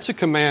 That's a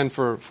command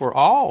for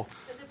all 'Cause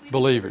if we don't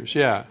believers. do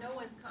it, Yeah. No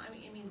one's, I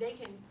mean, they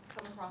can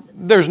come across it.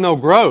 There's no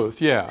growth.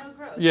 Yeah. There's no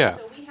growth. Yeah.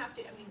 So we have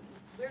to, I mean,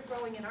 we're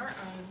growing in our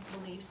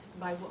own beliefs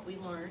by what we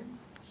learn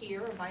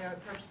here, or by our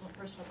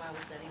personal Bible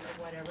setting,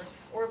 or whatever,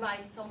 or by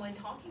someone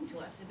talking to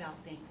us about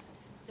things.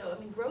 So, I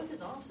mean, growth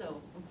is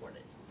also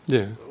important.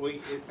 Yeah.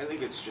 I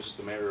think it's just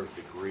a matter of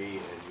degree,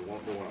 and you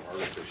won't want to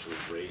artificially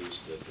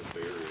raise the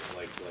barrier.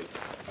 Like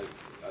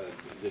a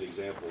good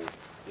example,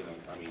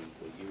 I mean,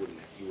 you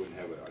wouldn't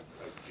have a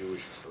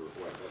Jewish, or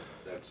well,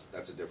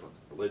 that's a different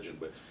religion,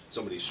 but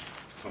somebody's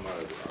come out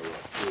of a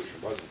Jewish or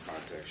Muslim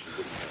context, you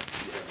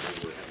have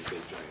over having a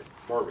big giant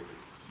barbecue.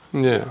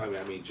 Yeah.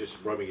 I mean,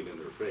 just rubbing it in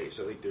their face.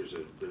 I think you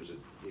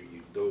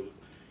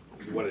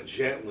want to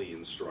gently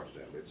instruct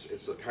them.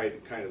 It's the kind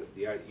of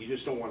you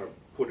just don't want to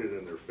put it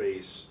in their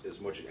face as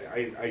much.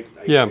 I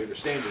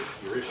understand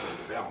your issue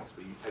with the balance,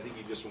 but I think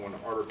you just want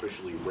to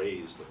artificially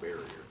raise the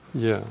barrier.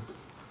 Yeah.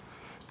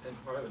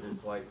 And part of it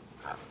is like,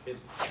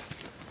 if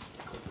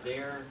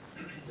their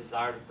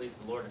desire to please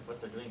the Lord, if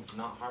what they're doing is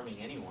not harming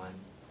anyone,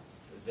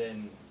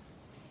 then,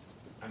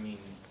 I mean,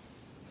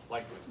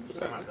 like you're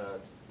talking about the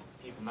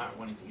people not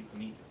wanting to eat the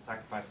meat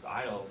sacrificed to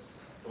idols,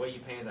 the way you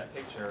painted that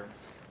picture,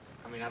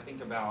 I mean, I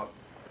think about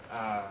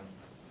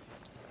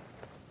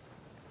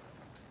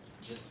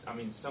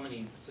so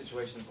many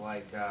situations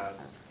like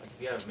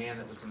if you had a man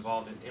that was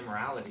involved in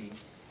immorality,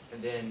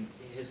 and then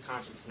his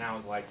conscience now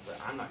is like, but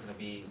I'm not going to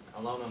be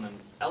alone on an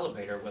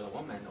elevator with a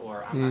woman,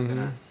 or I'm not going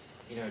to,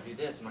 do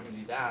this, I'm not going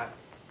to do that.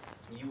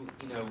 You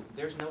know,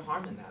 there's no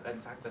harm in that. In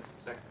fact, that's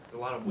a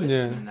lot of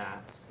wisdom in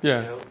that.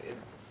 Yeah.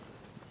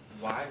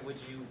 Why would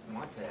you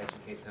want to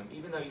educate them,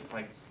 even though it's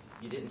like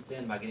you didn't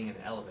sin by getting in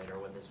an elevator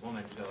with this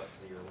woman to go up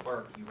to your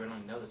work? You really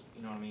know this.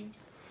 You know what I mean?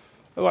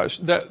 Well,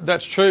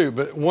 that's true,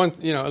 but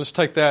let's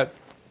take that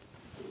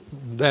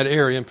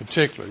area in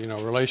particular.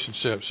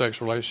 Relationship, sex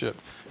relationship.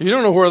 You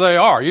don't know where they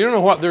are. You don't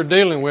know what they're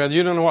dealing with.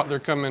 You don't know what they're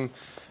coming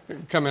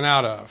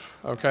out of.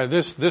 Okay,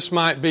 this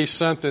might be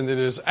something that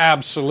is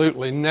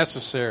absolutely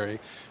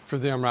necessary for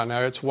them right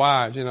now. It's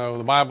wise.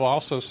 The Bible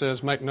also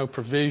says, "Make no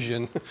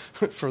provision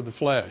for the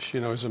flesh."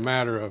 It's a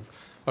matter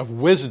of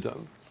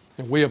wisdom,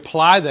 and we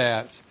apply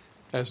that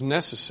as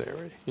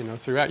necessary.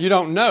 Throughout. You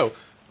don't know.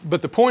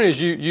 But the point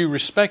is, you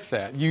respect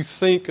that. You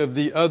think of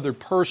the other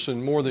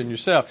person more than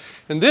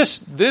yourself, and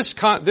this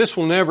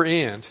will never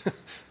end.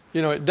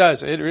 It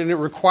does. It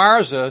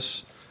requires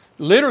us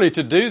literally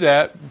to do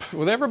that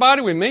with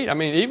everybody we meet. I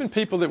mean, even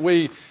people that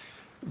we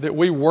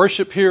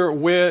worship here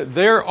with.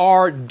 There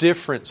are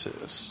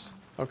differences.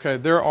 Okay,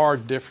 there are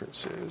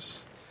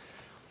differences,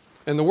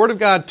 and the Word of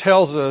God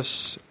tells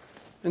us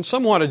in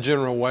somewhat a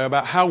general way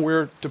about how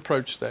we're to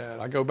approach that.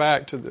 I go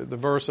back to the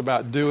verse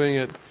about doing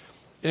it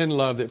in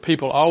love, that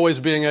people always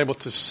being able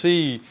to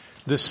see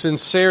the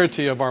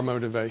sincerity of our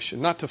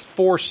motivation, not to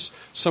force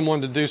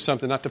someone to do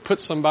something, not to put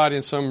somebody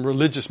in some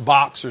religious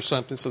box or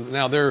something so that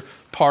now they're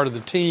part of the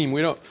team.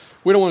 We don't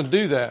want to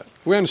do that.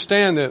 We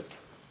understand that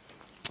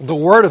the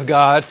Word of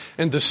God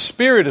and the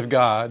Spirit of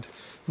God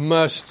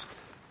must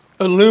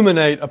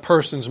illuminate a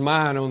person's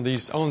mind on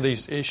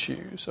these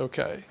issues.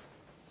 Okay,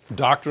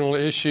 doctrinal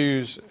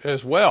issues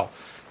as well.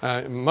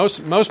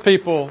 Most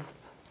people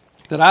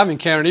that I've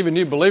encountered, even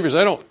new believers,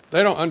 they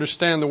don't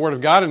understand the Word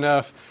of God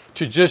enough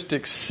to just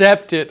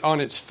accept it on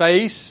its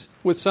face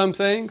with some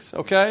things,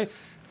 okay?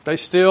 They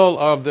still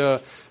of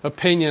the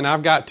opinion,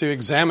 I've got to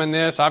examine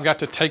this, I've got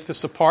to take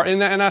this apart,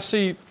 and I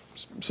see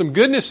some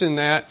goodness in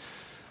that.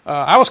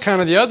 I was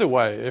kind of the other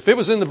way. If it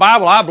was in the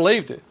Bible, I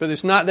believed it, but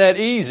it's not that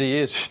easy,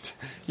 is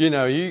it? You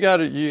got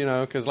to,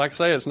 because like I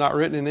say, it's not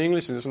written in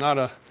English, and it's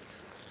not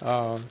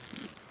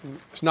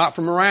it's not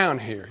from around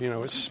here.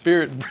 It's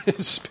spirit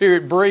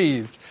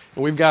breathed.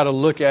 And we've got to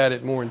look at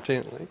it more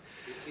intently.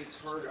 It's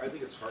hard. I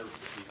think it's hard for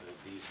people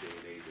these day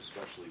and age,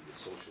 especially with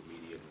social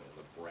media and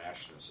the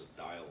brashness of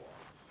dialogue,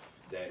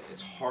 that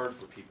it's hard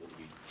for people to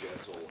be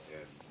gentle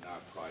and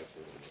not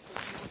prideful.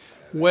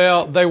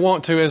 Well, they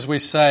want to, as we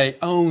say,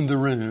 own the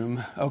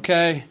room.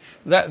 Okay,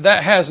 that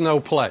has no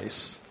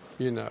place.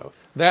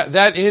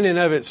 That in and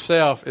of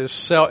itself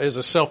is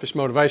a selfish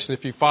motivation.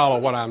 If you follow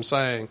what I'm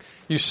saying,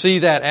 you see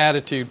that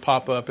attitude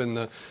pop up in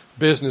the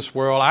business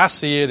world. I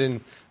see it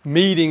in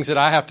meetings that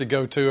I have to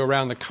go to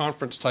around the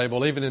conference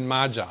table, even in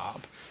my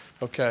job.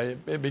 Okay,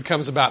 it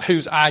becomes about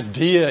whose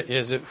idea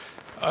is it,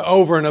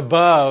 over and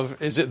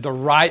above, is it the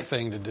right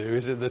thing to do?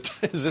 Is it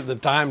the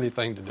timely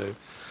thing to do?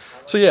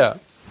 So yeah.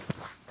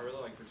 I really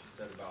like what you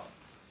said about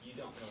you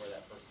don't know where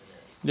that person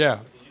is. Yeah.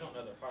 Because you don't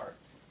know their heart,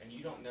 and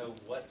you don't know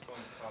what's going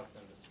to cause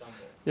them to stumble.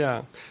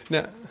 Yeah.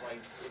 Now,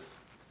 like if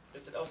they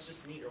said, "Oh, it's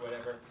just meat" or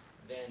whatever,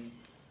 then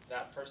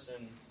that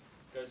person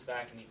goes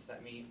back and eats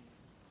that meat.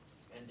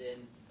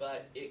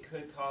 But it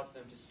could cause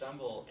them to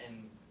stumble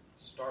and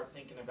start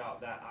thinking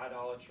about that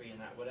idolatry and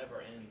that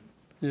whatever, and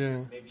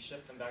maybe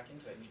shift them back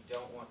into it. And you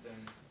don't want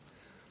them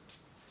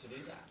to do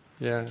that.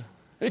 Yeah.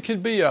 It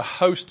could be a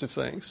host of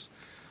things.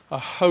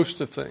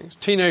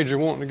 Teenager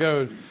wanting to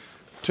go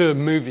to a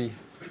movie,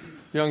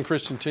 young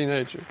Christian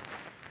teenager.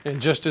 And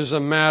just as a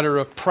matter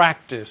of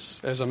practice,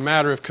 as a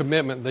matter of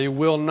commitment, they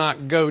will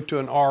not go to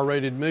an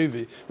R-rated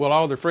movie. Well,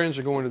 all their friends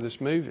are going to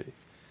this movie.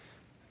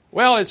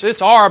 Well,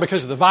 it's R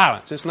because of the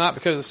violence. It's not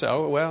because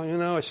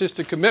it's just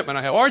a commitment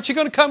I have. Aren't you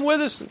going to come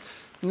with us?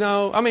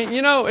 No. I mean,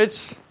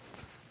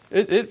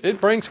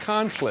 it brings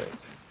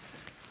conflict.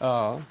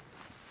 But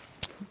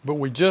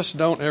we just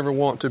don't ever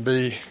want to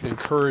be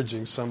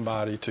encouraging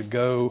somebody to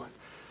go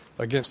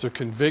against their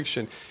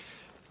conviction.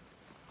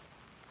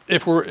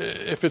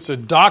 If it's a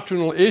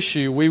doctrinal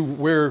issue,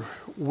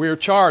 we're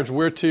charged.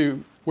 We're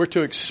to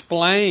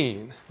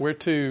explain. We're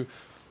to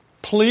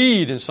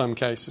plead in some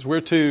cases.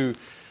 We're to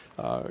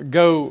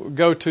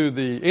go to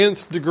the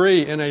nth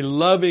degree in a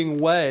loving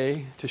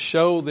way to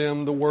show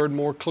them the word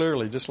more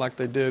clearly, just like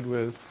they did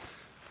with,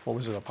 what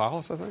was it,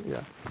 Apollos, I think? Yeah. I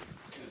was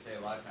going to say a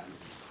lot of times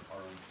it's our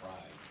own pride.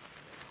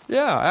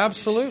 Yeah,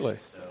 absolutely.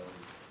 So,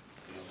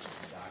 it's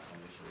a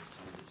doctrinal issue. If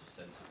somebody just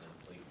said something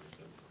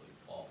blatantly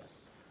false,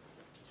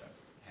 which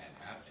had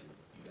happened,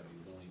 you got to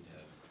be willing to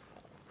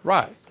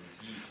Right. some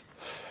heat,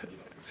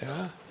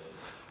 Yeah.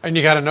 And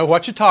you got to know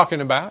what you're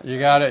talking about. You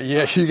got to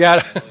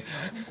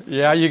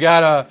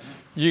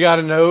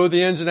know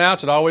the ins and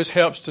outs. It always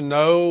helps to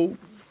know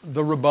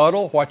the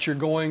rebuttal, what you're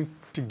going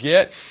to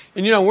get.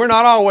 And we're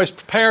not always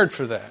prepared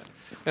for that.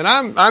 And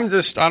I'm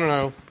just, I don't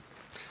know,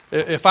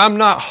 if I'm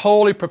not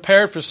wholly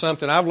prepared for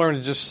something, I've learned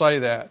to just say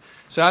that.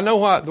 See, I know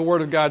what the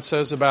Word of God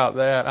says about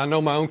that. I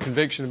know my own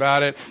conviction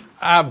about it.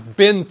 I've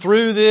been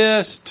through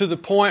this to the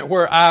point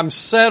where I'm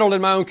settled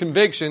in my own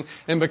conviction,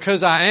 and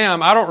because I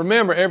don't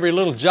remember every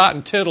little jot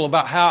and tittle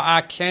about how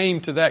I came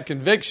to that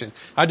conviction.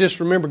 I just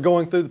remember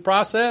going through the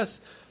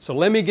process. So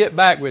let me get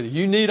back with you.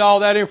 You need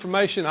all that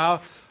information,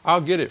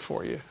 I'll get it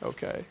for you,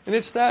 okay? And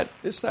it's that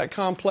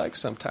complex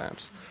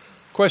sometimes.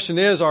 Question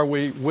is, are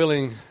we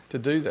willing to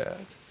do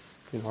that?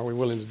 Are we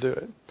willing to do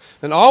it?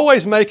 And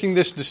always making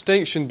this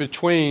distinction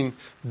between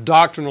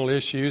doctrinal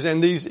issues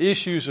and these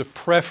issues of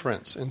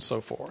preference and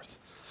so forth.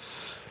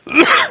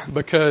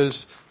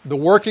 Because the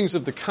workings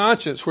of the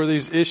conscience where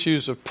these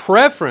issues of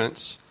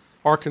preference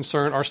are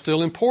concerned are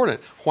still important.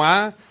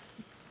 Why?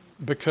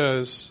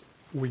 Because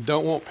we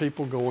don't want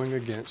people going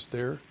against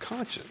their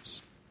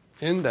conscience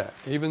in that.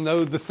 Even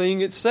though the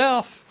thing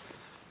itself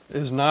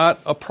is not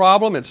a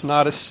problem, it's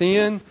not a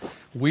sin,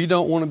 we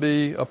don't want to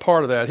be a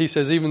part of that. He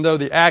says even though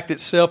the act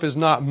itself is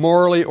not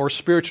morally or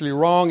spiritually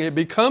wrong, it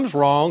becomes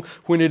wrong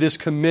when it is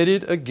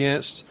committed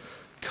against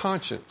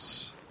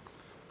conscience.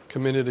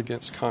 Committed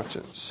against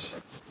conscience.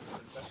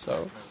 So. At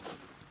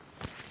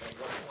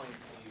what point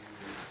do you,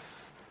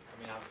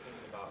 I was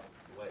thinking about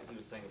what he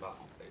was saying about,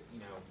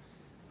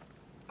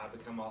 I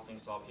become all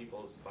things to all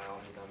peoples by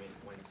all means,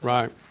 when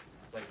Right.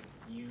 It's like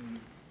you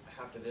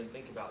have to then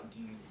think about, do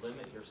you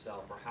limit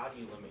yourself, or how do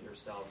you limit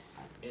yourself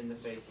in the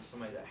face of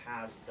somebody that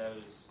has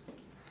those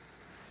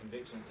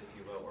convictions, if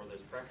you will, or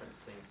those preference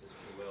things, if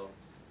you will.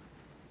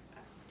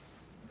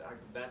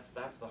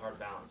 That's the hard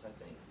balance, I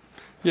think.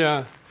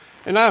 Yeah,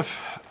 and I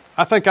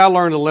think I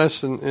learned a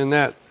lesson in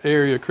that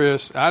area,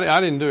 Chris.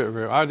 I didn't do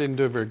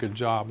a very good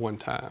job one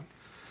time.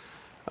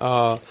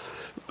 I'll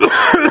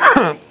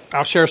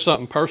share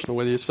something personal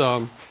with you.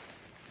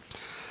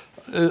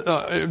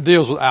 It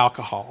deals with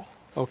alcohol.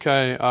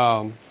 Okay.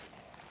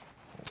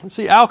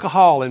 See,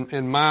 alcohol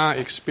in my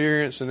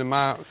experience and in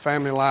my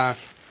family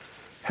life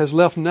has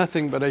left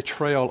nothing but a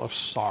trail of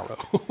sorrow.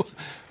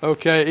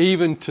 Okay,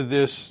 even to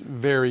this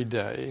very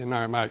day in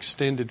my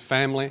extended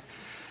family.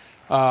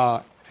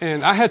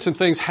 And I had some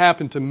things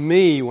happen to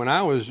me when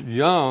I was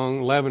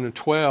young, 11 or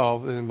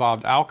 12, that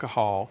involved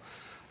alcohol.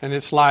 And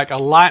it's like a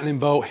lightning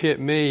bolt hit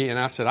me, and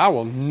I said, I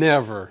will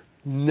never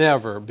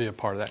be a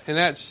part of that.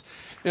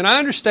 And I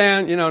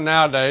understand,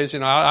 nowadays,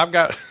 I've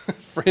got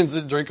friends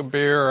that drink a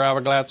beer or have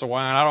a glass of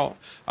wine.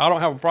 I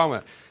don't have a problem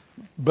with it.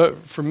 But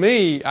for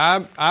me,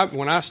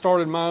 when I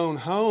started my own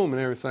home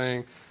and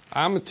everything,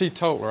 I'm a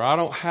teetotaler. I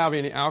don't have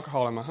any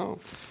alcohol in my home.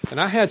 And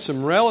I had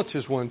some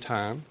relatives one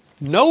time,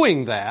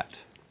 knowing that,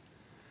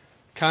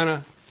 kind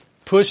of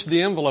pushed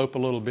the envelope a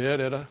little bit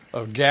at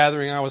a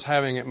gathering I was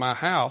having at my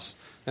house,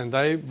 and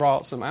they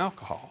brought some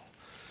alcohol.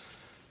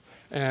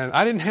 And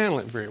I didn't handle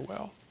it very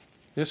well.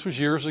 This was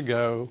years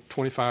ago,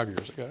 25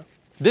 years ago.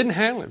 Didn't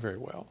handle it very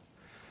well.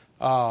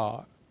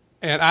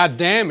 And I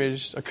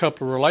damaged a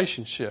couple of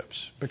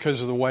relationships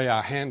because of the way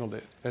I handled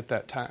it at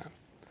that time.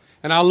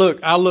 And I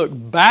look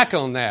back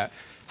on that.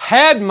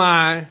 Had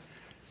my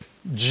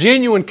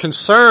genuine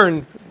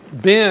concern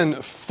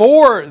been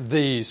for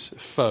these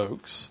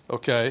folks,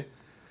 okay,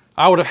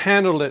 I would have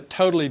handled it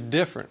totally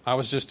different. I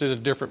was just at a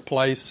different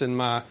place in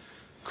my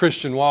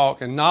Christian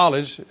walk and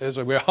knowledge, as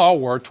we all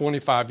were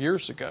 25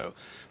 years ago.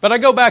 But I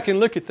go back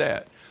and look at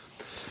that.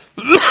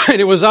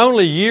 And it was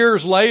only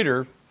years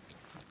later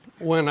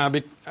when I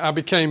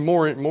became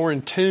more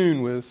in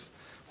tune with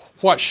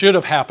what should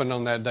have happened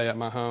on that day at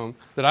my home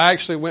that I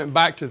actually went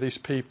back to these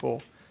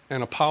people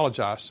and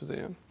apologized to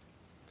them.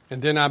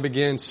 And then I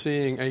began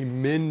seeing a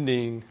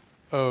mending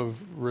of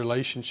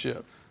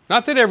relationship.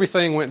 Not that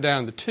everything went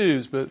down the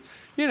tubes, but,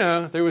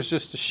 there was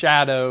just a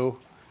shadow,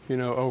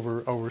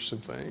 over some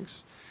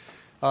things.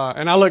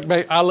 And I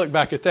look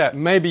back at that.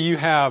 Maybe you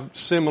have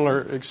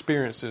similar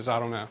experiences. I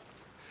don't know.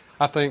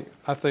 I think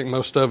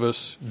most of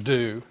us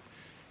do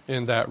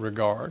in that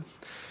regard.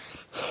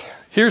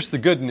 Here's the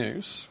good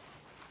news.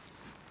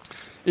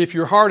 If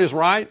your heart is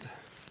right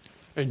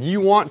and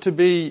you want to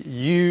be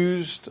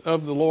used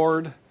of the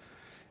Lord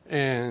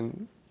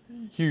and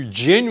you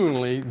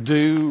genuinely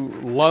do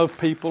love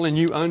people and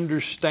you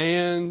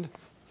understand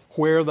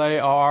where they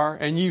are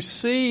and you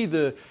see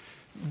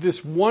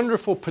this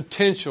wonderful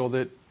potential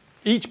that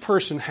each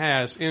person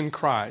has in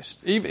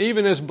Christ,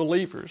 even as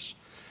believers,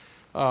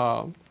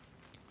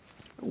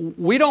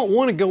 we don't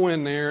want to go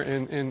in there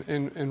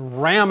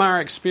and ram our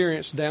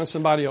experience down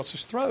somebody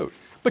else's throat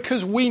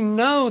because we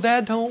know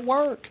that don't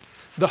work.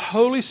 The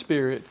Holy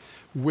Spirit,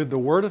 with the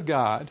Word of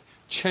God,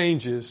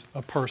 changes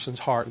a person's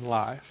heart and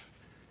life.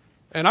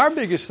 And our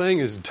biggest thing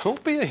is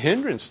don't be a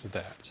hindrance to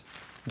that.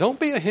 Don't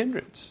be a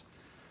hindrance.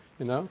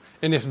 And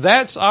if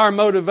that's our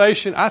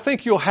motivation, I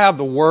think you'll have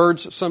the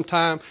words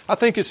sometime. I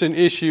think it's an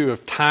issue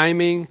of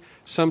timing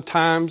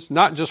sometimes,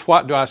 not just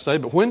what do I say,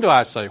 but when do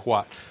I say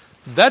what.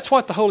 That's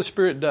what the Holy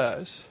Spirit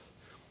does.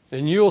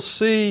 And you'll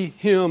see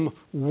Him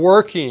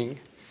working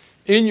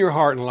in your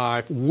heart and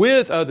life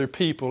with other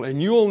people,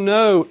 and you'll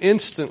know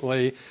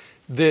instantly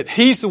that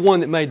He's the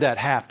one that made that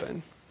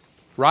happen.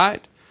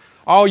 Right?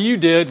 All you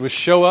did was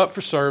show up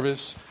for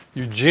service.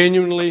 You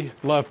genuinely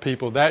love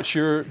people. That's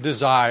your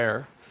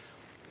desire.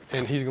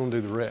 And He's going to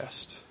do the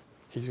rest.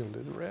 He's going to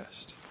do the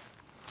rest.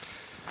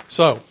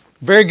 So,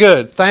 very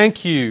good.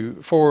 Thank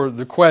you for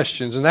the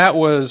questions. And that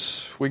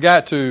was, we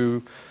got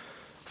to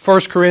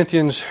 1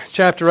 Corinthians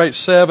chapter 8,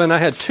 7. I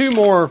had two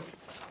more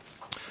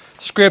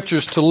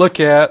scriptures to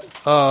look at.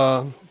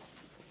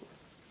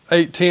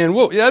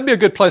 8:10. That'd be a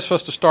good place for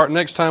us to start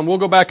next time. We'll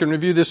go back and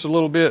review this a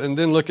little bit and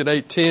then look at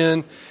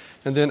 8:10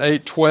 and then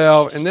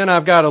 8:12. And then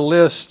I've got a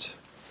list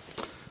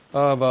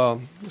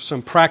of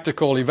some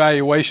practical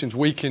evaluations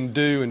we can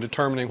do in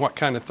determining what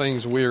kind of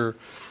things we're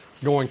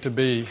going to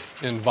be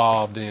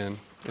involved in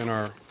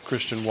our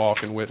Christian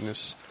walk and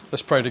witness.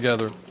 Let's pray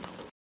together.